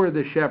believed they were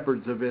the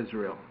shepherds of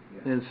Israel.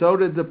 And so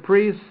did the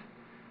priests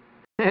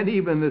and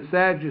even the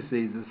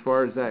Sadducees, as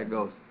far as that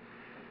goes,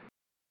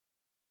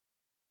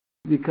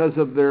 because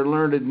of their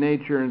learned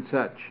nature and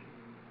such.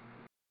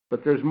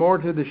 But there's more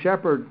to the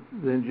shepherd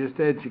than just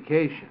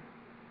education.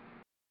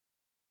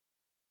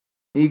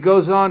 He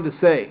goes on to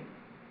say,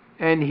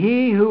 and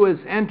he who is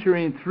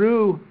entering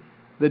through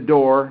the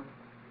door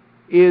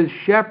is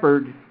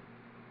shepherd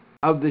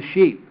of the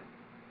sheep.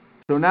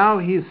 So now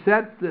he's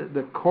set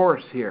the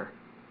course here.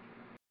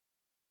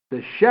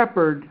 The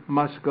shepherd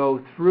must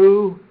go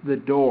through the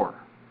door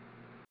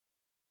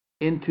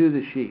into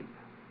the sheep.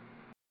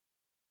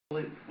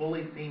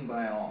 Fully seen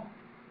by all.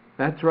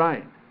 That's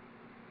right.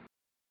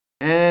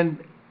 And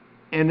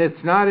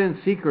it's not in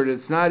secret.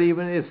 It's not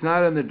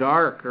in the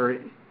dark,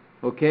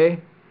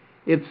 okay?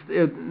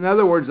 In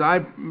other words,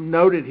 I've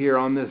noted here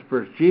on this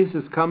verse,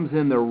 Jesus comes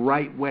in the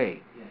right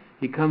way. Yeah.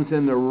 He comes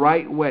in the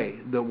right way,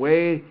 the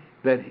way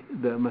that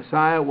the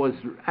Messiah was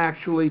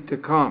actually to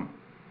come.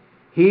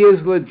 He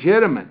is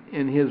legitimate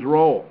in his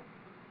role.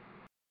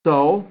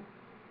 So,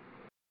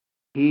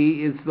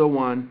 he is the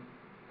one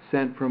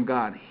sent from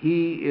God.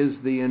 He is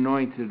the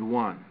anointed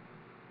one.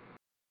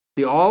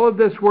 See, all of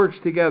this works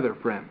together,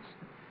 friends.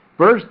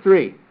 Verse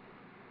 3,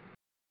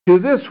 to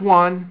this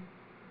one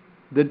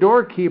the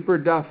doorkeeper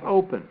doth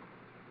open,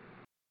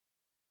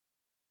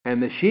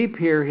 and the sheep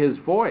hear his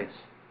voice,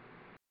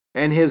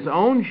 and his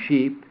own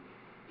sheep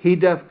he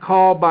doth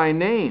call by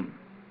name,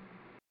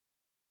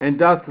 and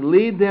doth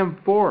lead them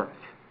forth.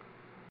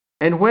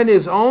 And when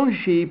his own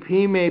sheep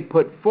he may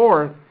put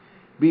forth,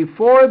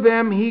 before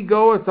them he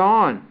goeth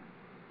on,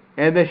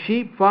 and the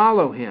sheep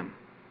follow him,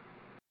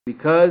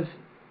 because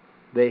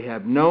they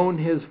have known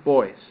his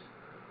voice.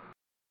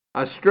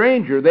 A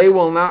stranger they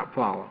will not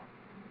follow,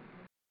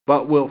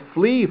 but will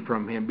flee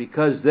from him,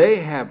 because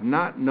they have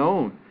not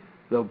known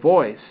the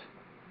voice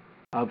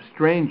of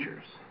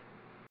strangers.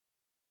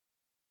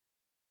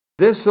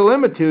 This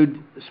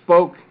similitude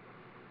spoke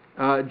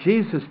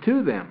Jesus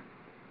to them,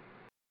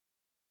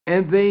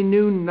 and they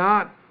knew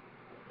not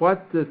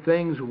what the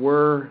things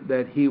were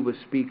that he was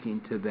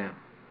speaking to them.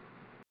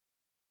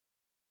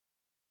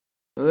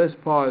 Now let's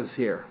pause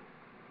here.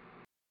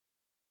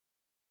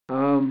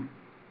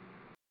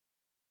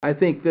 I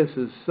think this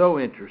is so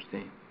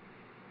interesting.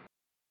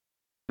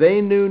 They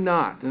knew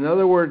not. In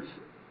other words,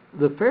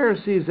 the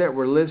Pharisees that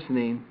were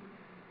listening,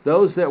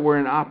 those that were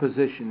in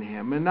opposition to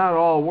him, and not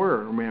all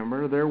were,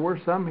 remember, there were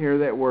some here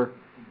that were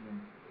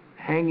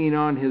hanging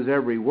on his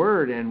every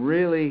word and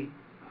really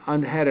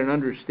had an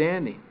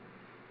understanding.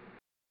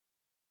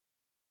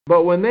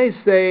 But when they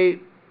say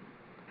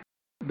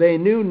they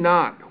knew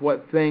not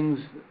what things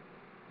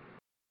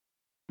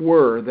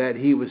were that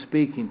he was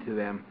speaking to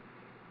them,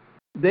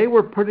 they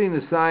were putting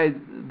aside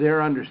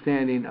their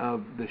understanding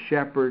of the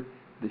shepherd,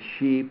 the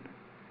sheep,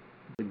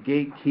 the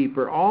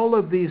gatekeeper, all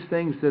of these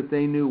things that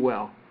they knew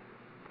well.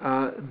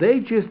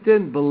 They just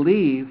didn't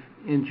believe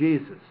in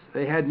Jesus.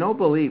 They had no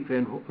belief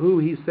in who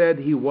he said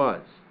he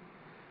was.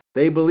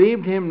 They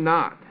believed him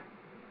not.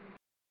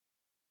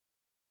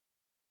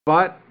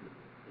 But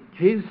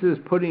Jesus is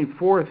putting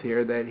forth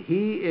here that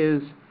he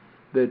is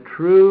the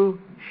true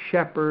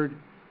shepherd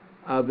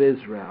of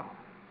Israel.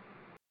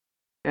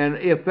 And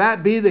if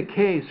that be the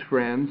case,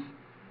 friends,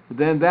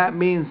 then that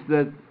means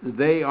that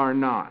they are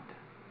not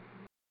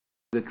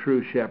the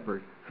true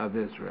shepherd of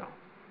Israel,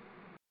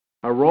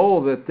 a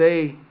role that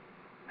they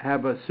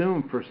have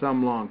assumed for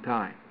some long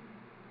time.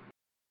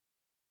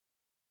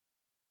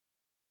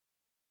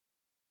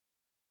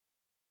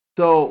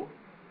 So,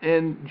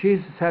 and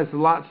Jesus has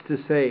lots to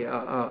say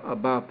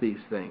about these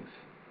things.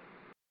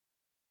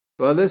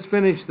 Well, let's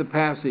finish the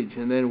passage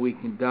and then we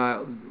can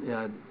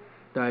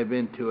dive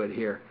into it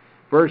here.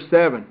 Verse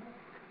 7,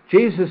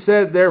 Jesus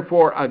said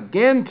therefore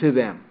again to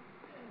them,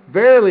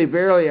 verily,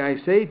 verily, I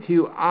say to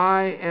you,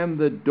 I am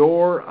the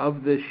door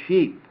of the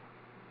sheep.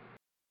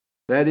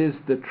 That is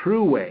the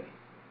true way.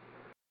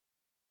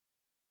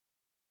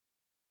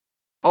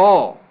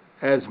 All,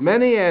 as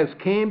many as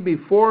came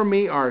before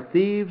me, are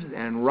thieves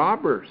and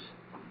robbers,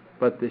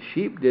 but the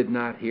sheep did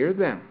not hear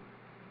them.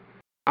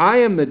 I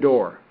am the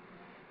door.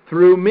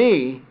 Through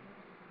me,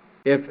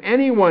 if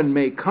anyone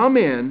may come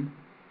in,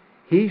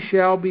 he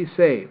shall be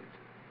saved,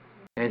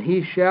 and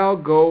he shall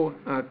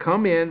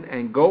come in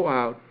and go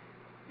out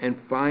and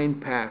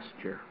find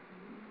pasture.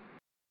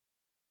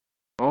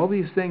 All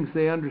these things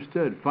they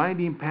understood,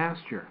 finding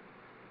pasture.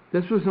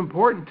 This was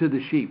important to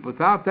the sheep.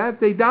 Without that,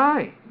 they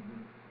die.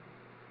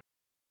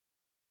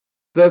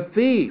 The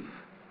thief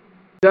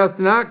doth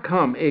not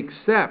come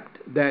except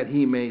that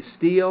he may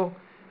steal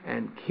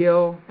and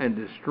kill and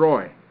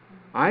destroy.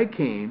 I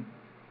came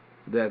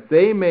that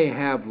they may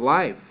have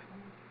life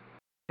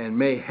and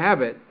may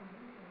have it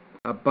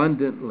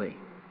abundantly.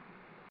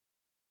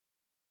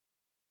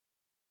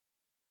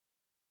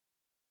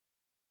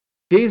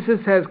 Jesus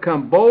has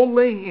come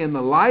boldly in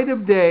the light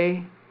of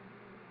day,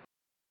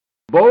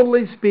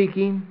 boldly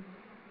speaking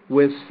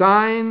with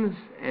signs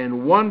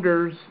and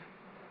wonders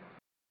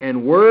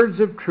and words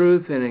of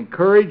truth and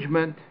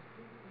encouragement,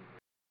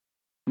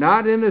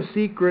 not in a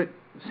secret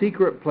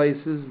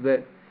places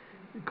that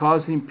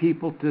causing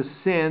people to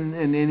sin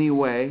in any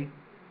way.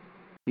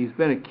 He's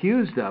been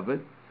accused of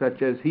it,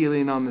 such as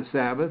healing on the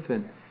Sabbath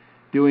and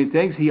doing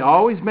things. He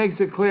always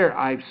makes it clear,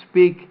 I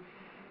speak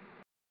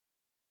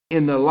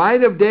in the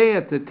light of day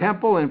at the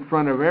temple in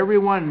front of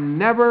everyone,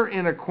 never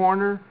in a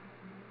corner,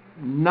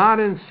 not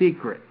in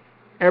secret.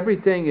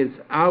 Everything is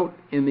out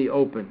in the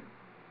open.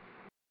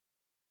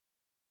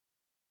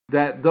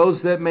 that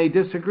those that may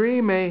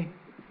disagree may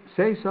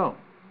say so.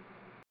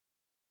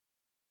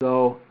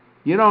 So,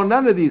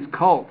 none of these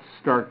cults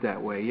start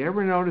that way. You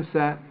ever notice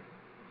that?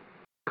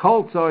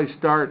 Cults always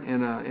start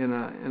in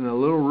a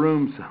little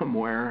room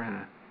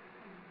somewhere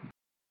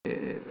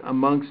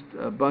amongst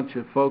a bunch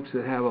of folks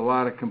that have a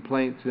lot of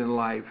complaints in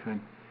life,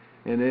 and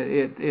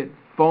it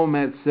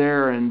foments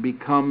there and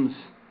becomes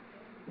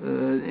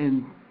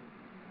and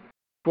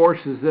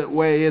forces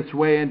its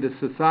way into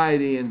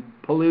society and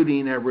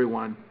polluting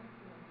everyone.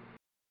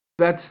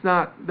 That's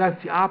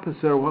the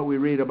opposite of what we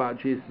read about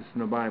Jesus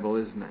in the Bible,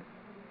 isn't it?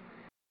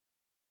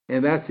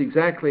 And that's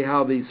exactly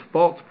how these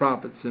false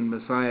prophets and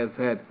messiahs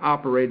had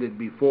operated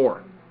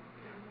before.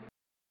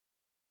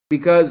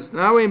 Because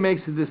now he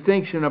makes a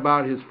distinction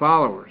about his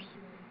followers.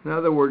 In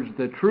other words,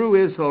 the true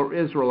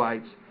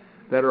Israelites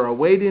that are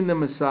awaiting the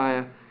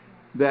Messiah,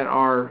 that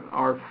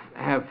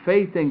have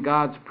faith in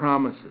God's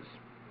promises.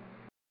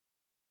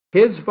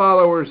 His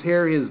followers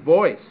hear his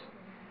voice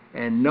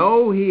and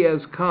know he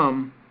has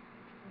come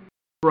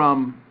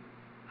from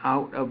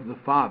out of the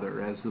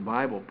Father, as the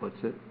Bible puts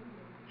it.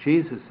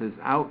 Jesus is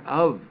out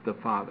of the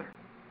Father.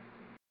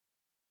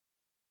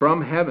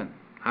 From heaven,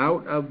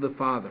 out of the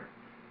Father.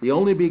 The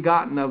only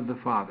begotten of the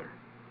Father.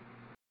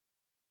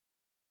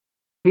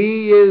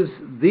 He is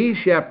the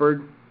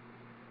shepherd,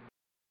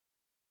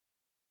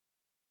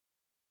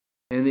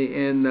 and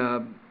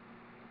the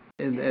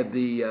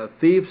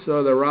thieves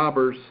or the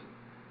robbers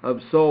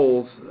of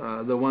souls,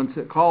 the ones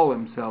that call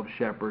themselves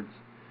shepherds,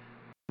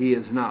 he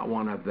is not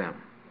one of them.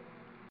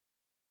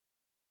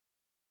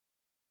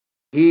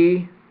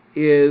 He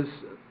is,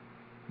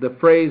 the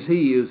phrase he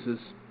uses,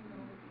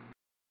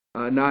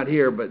 not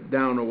here but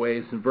down a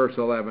ways in verse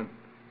 11,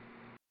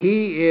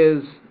 he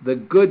is the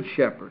good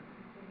shepherd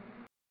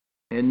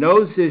and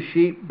knows his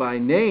sheep by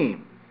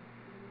name,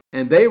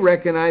 and they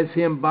recognize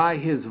him by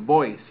his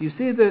voice. You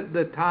see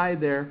the tie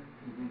there?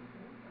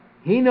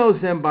 He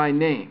knows them by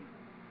name.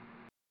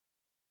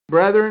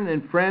 Brethren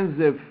and friends,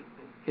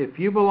 if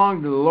you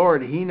belong to the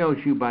Lord, he knows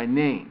you by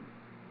name.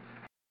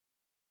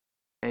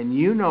 And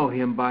you know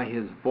him by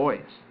his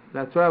voice.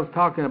 That's what I was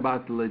talking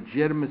about, the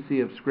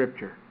legitimacy of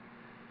Scripture.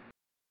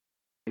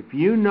 If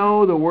you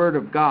know the Word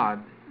of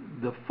God,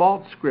 the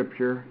false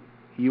Scripture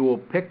you will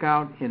pick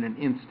out in an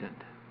instant.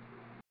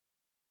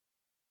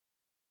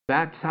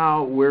 That's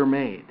how we're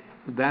made.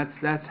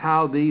 That's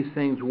how these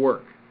things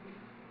work.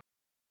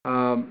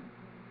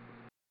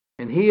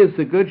 And he is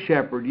the good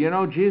shepherd.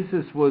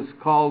 Jesus was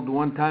called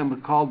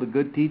the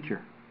good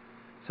teacher.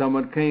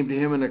 Someone came to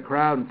him in a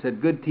crowd and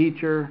said, "Good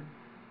teacher."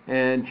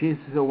 And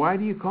Jesus said, "Why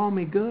do you call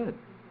me good?"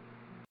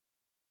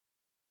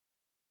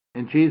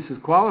 And Jesus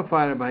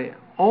qualified it by,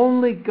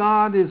 only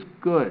God is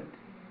good.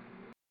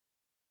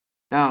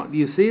 Now, do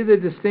you see the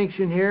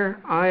distinction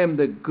here? I am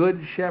the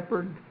good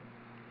shepherd.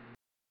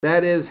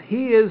 That is,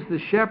 he is the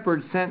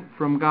shepherd sent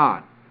from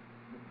God.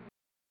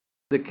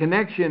 The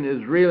connection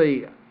is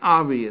really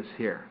obvious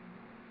here.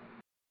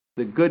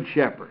 The good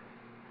shepherd.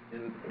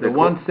 The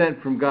one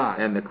sent from God.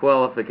 And the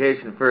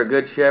qualification for a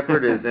good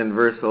shepherd is in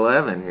verse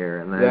 11 here.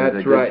 And that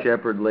is, a good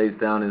shepherd lays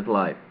down his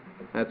life.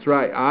 That's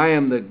right. I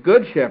am the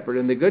good shepherd,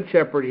 and the good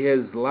shepherd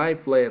his life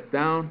layeth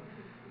down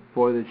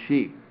for the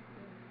sheep.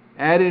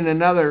 Adding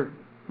another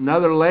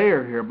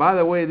layer here. By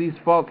the way, these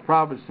false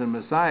prophets and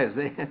messiahs,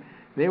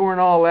 they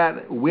weren't all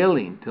that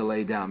willing to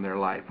lay down their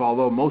life,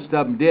 although most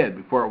of them did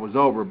before it was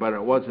over, but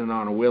it wasn't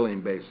on a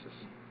willing basis.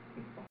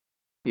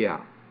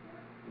 Yeah.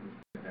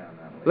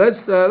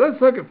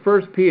 Let's look at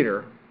 1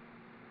 Peter,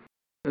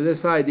 and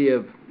this idea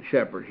of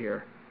shepherd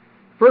here.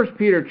 1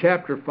 Peter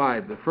chapter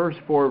 5, the first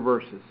 4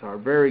 verses are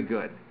very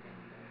good.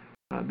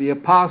 The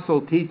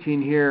apostle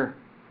teaching here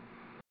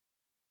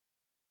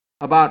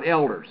about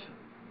elders,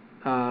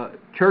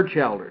 church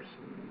elders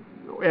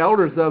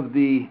of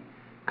the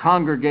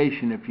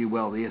congregation, if you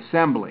will, the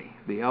assembly,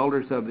 the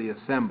elders of the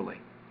assembly,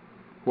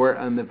 where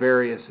in the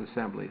various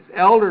assemblies.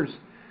 Elders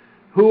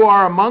who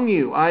are among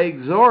you, I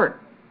exhort,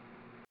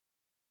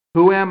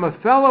 who am a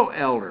fellow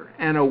elder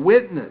and a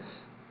witness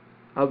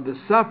of the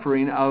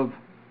suffering of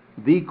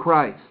the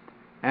Christ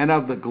and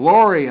of the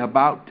glory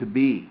about to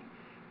be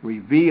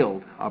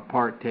revealed, a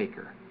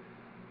partaker.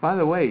 By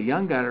the way,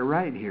 Young got it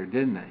right here,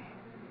 didn't he?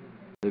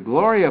 The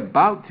glory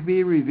about to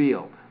be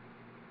revealed.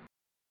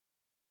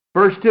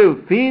 Verse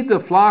 2, feed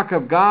the flock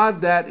of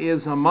God that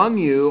is among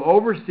you,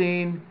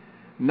 overseen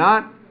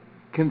not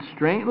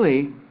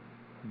constraintly,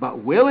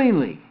 but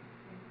willingly,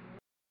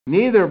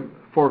 neither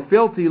for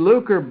filthy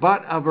lucre,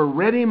 but of a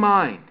ready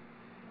mind,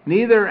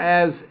 neither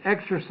as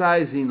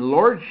exercising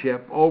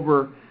lordship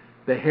over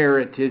the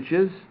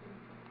heritages,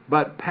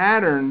 but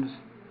patterns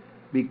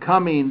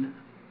becoming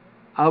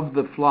of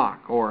the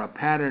flock, or a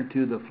pattern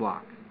to the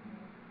flock.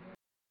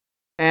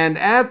 And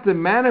at the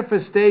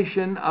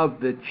manifestation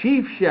of the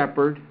chief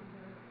shepherd,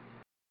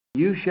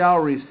 you shall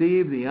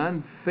receive the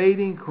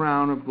unfading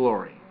crown of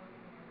glory.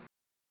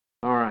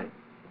 All right.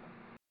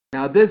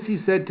 Now this he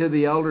said to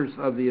the elders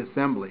of the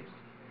assemblies.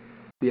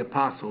 The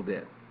apostle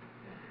did.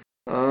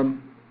 The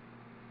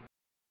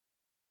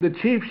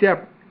chief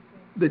shepherd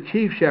the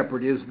chief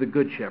shepherd is the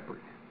good shepherd.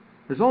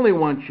 There's only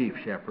one chief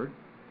shepherd.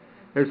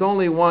 There's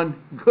only one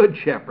good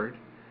shepherd.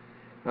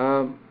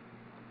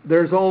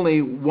 There's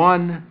only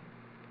one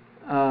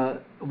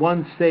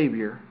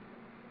Savior,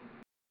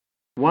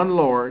 one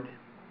Lord,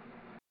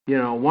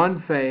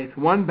 one faith,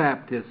 one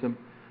baptism,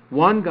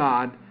 one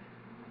God.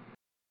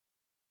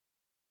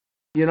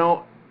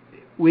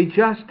 We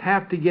just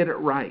have to get it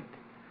right.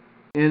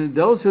 And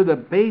those are the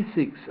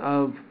basics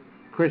of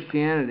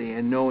Christianity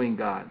and knowing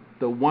God,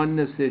 the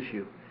oneness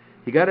issue.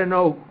 You got to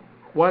know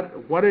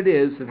what it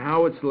is and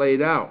how it's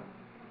laid out.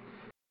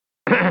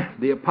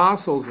 The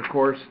apostles, of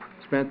course,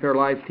 spent their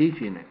life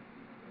teaching it.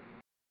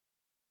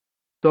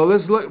 So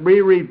let's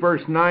reread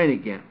verse 9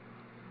 again.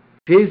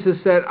 Jesus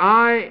said,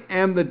 I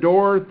am the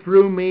door.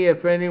 Through me,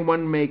 if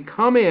anyone may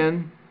come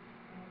in,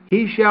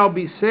 he shall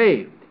be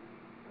saved.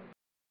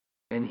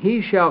 And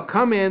he shall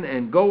come in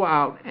and go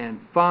out and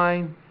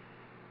find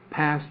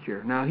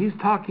pasture. Now, he's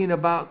talking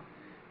about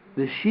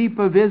the sheep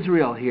of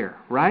Israel here,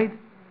 right?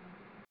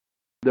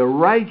 The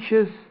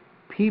righteous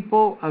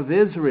people of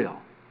Israel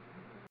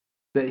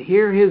that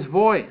hear his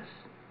voice.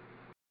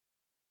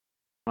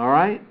 All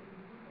right?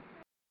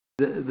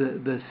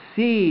 The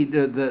seed,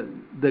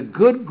 the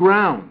good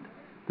ground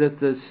that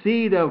the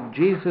seed of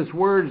Jesus'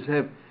 words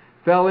have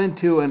fell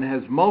into and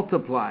has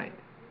multiplied.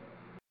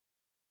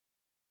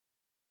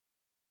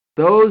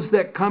 Those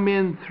that come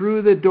in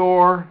through the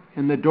door,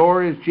 and the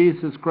door is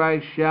Jesus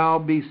Christ, shall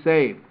be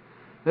saved.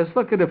 Let's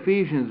look at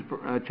Ephesians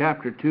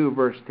chapter 2,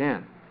 verse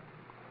 10.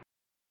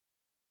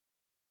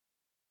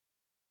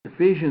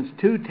 Ephesians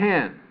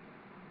 2:10.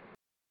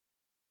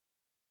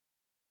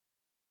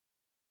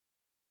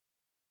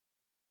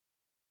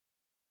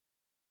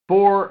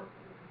 For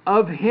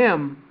of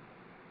him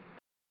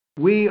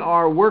we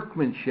are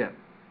workmanship,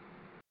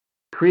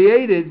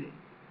 created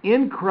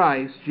in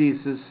Christ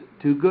Jesus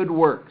to good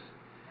works,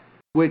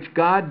 which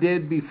God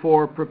did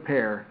before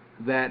prepare,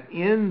 that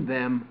in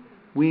them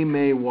we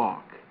may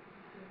walk.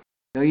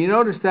 Now you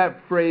notice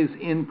that phrase,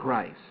 in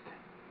Christ.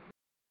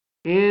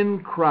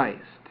 In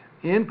Christ.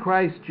 In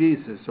Christ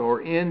Jesus,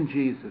 or in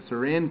Jesus,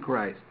 or in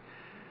Christ.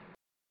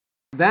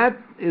 That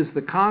is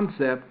the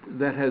concept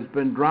that has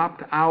been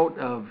dropped out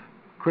of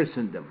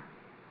Christendom.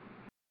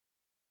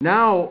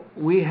 Now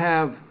we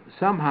have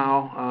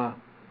somehow,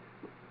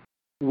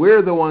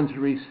 we're the ones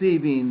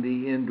receiving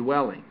the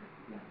indwelling.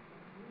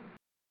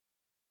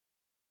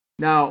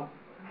 Now,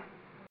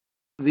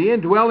 the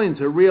indwelling's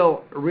a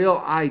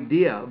real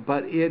idea,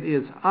 but it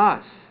is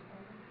us.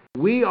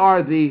 We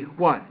are the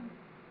what?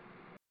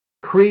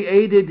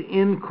 Created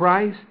in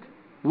Christ.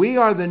 We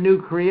are the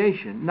new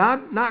creation.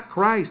 Not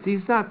Christ.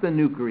 He's not the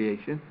new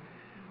creation.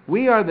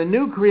 We are the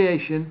new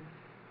creation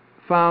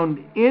found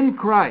in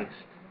Christ.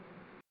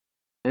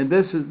 And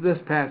this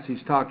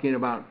passage talking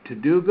about to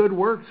do good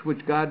works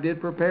which God did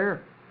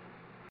prepare,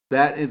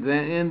 that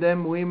in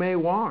them we may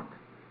walk.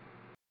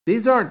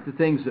 These aren't the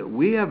things that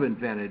we have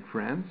invented,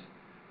 friends.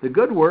 The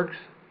good works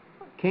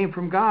came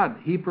from God.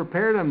 He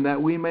prepared them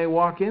that we may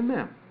walk in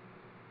them.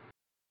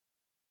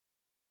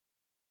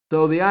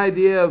 So the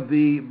idea of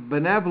the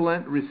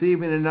benevolent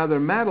receiving another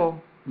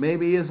medal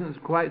maybe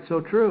isn't quite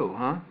so true,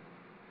 huh?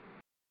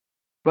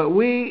 But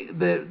we,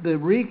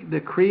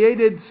 the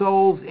created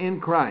souls in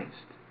Christ,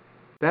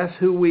 that's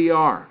who we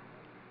are.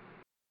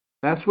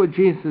 That's what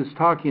Jesus is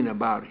talking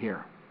about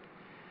here.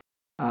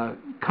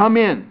 Come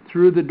in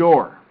through the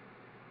door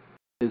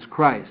is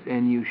Christ,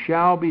 and you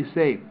shall be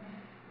saved.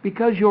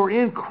 Because you're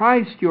in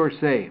Christ, you're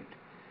saved.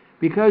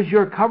 Because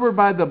you're covered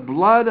by the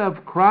blood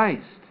of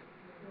Christ.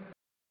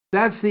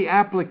 That's the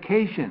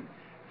application.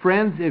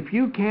 Friends, if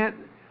you can't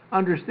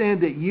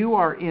understand that you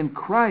are in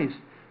Christ,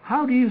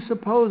 how do you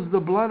suppose the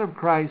blood of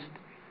Christ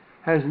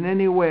has in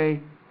any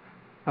way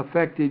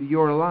affected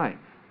your life?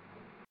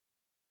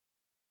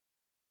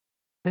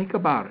 Think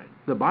about it.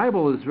 The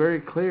Bible is very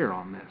clear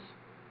on this,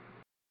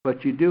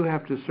 but you do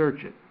have to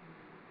search it.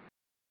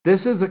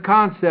 This is the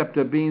concept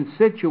of being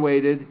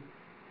situated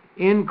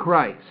in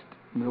Christ.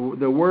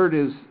 The word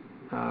is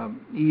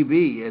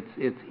EV.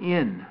 It's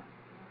in.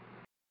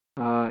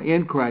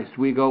 In Christ.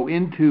 We go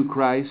into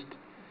Christ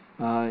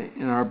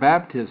in our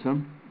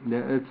baptism.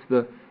 It's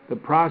the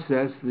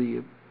process,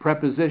 the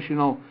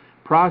prepositional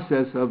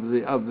process of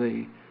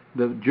the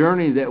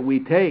journey that we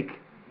take.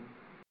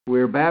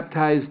 We're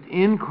baptized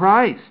in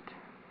Christ.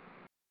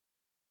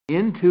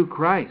 Into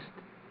Christ.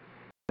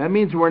 That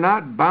means we're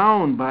not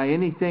bound by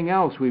anything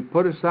else. We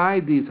put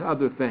aside these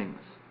other things.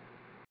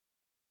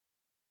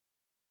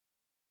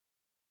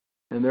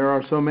 And there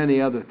are so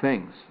many other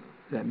things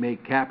that may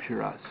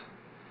capture us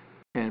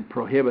and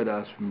prohibit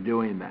us from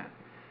doing that.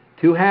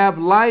 To have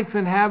life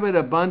and have it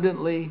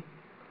abundantly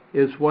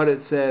is what it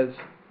says.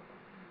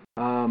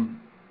 And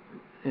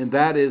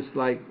that is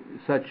like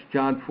such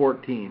John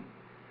 14.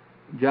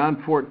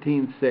 John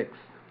 14:6.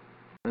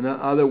 And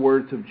other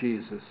words of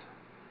Jesus.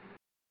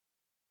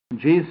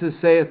 Jesus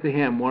saith to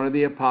him, one of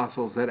the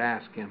apostles that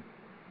asked him,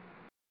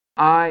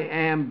 I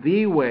am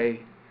the way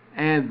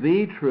and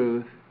the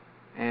truth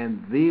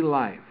and the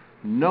life.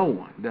 No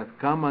one doth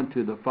come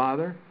unto the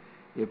Father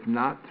if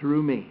not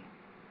through me.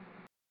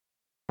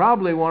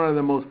 Probably one of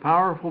the most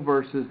powerful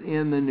verses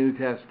in the New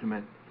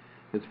Testament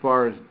as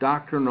far as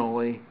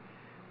doctrinally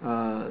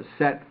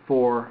set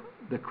for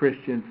the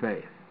Christian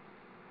faith.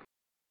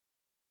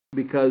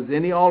 Because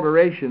any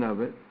alteration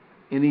of it,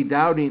 any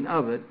doubting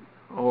of it,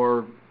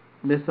 or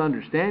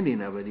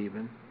misunderstanding of it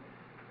even,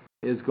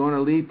 is going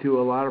to lead to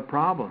a lot of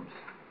problems.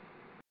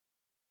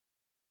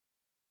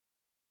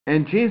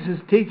 And Jesus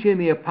teaching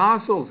the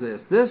apostles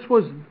this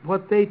was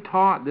what they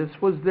taught. This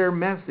was their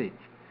message.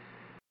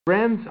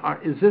 Friends,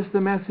 is this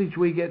the message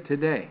we get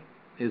today,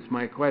 is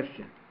my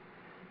question.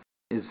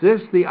 Is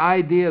this the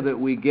idea that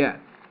we get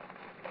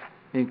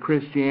in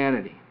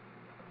Christianity?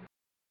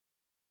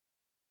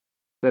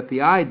 That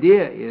the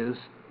idea is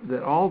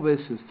that all this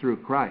is through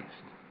Christ.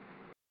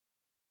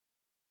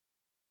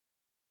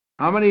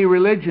 How many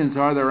religions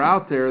are there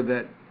out there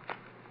that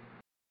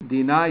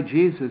deny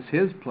Jesus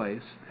his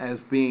place as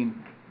being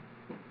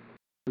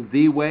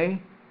the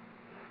way?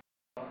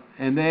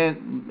 And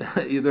then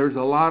there's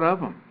a lot of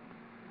them.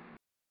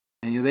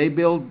 And they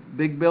build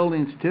big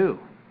buildings too.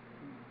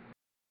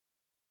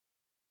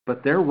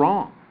 But they're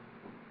wrong.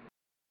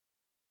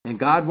 And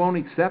God won't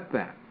accept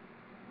that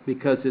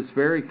because it's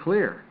very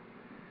clear.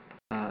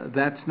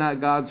 That's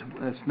not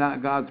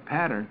God's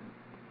pattern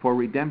for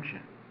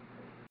redemption.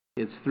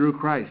 It's through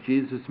Christ.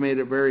 Jesus made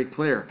it very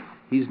clear.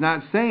 He's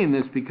not saying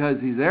this because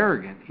he's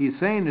arrogant. He's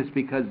saying this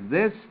because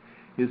this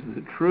is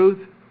the truth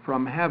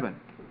from heaven.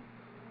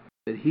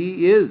 That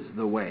he is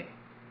the way,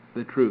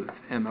 the truth,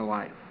 and the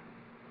life.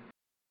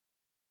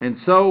 And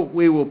so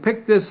we will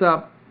pick this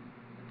up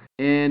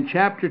in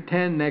chapter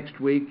 10 next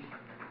week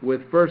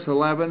with verse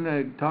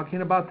 11,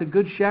 talking about the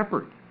Good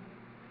Shepherd.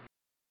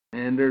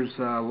 And there's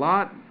a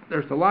lot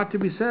to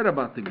be said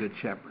about the Good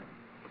Shepherd.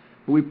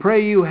 We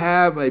pray you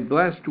have a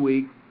blessed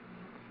week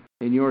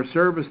in your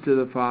service to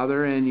the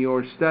Father and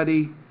your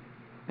study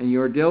and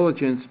your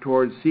diligence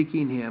towards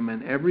seeking him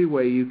in every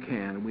way you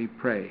can. We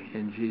pray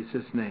in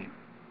Jesus' name.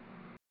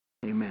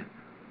 Amen.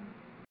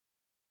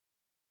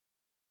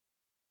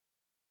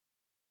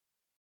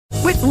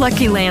 With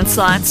Lucky Land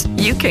Slots,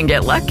 you can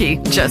get lucky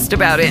just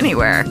about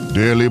anywhere.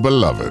 Dearly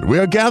beloved, we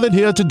are gathered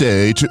here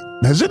today to...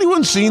 Has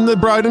anyone seen the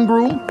bride and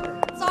groom?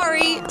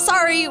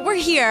 Sorry, we're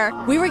here.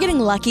 We were getting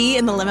lucky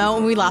in the limo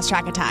and we lost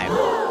track of time.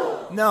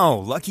 No,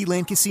 Lucky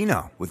Land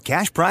Casino, with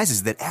cash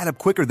prizes that add up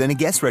quicker than a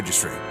guest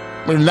registry.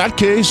 In that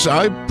case,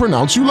 I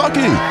pronounce you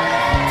lucky.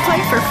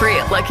 Play for free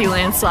at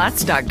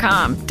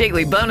LuckyLandSlots.com.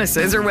 Daily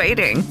bonuses are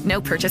waiting. No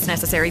purchase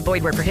necessary.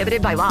 Void where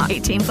prohibited by law.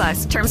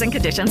 18+. Terms and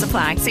conditions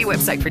apply. See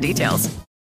website for details.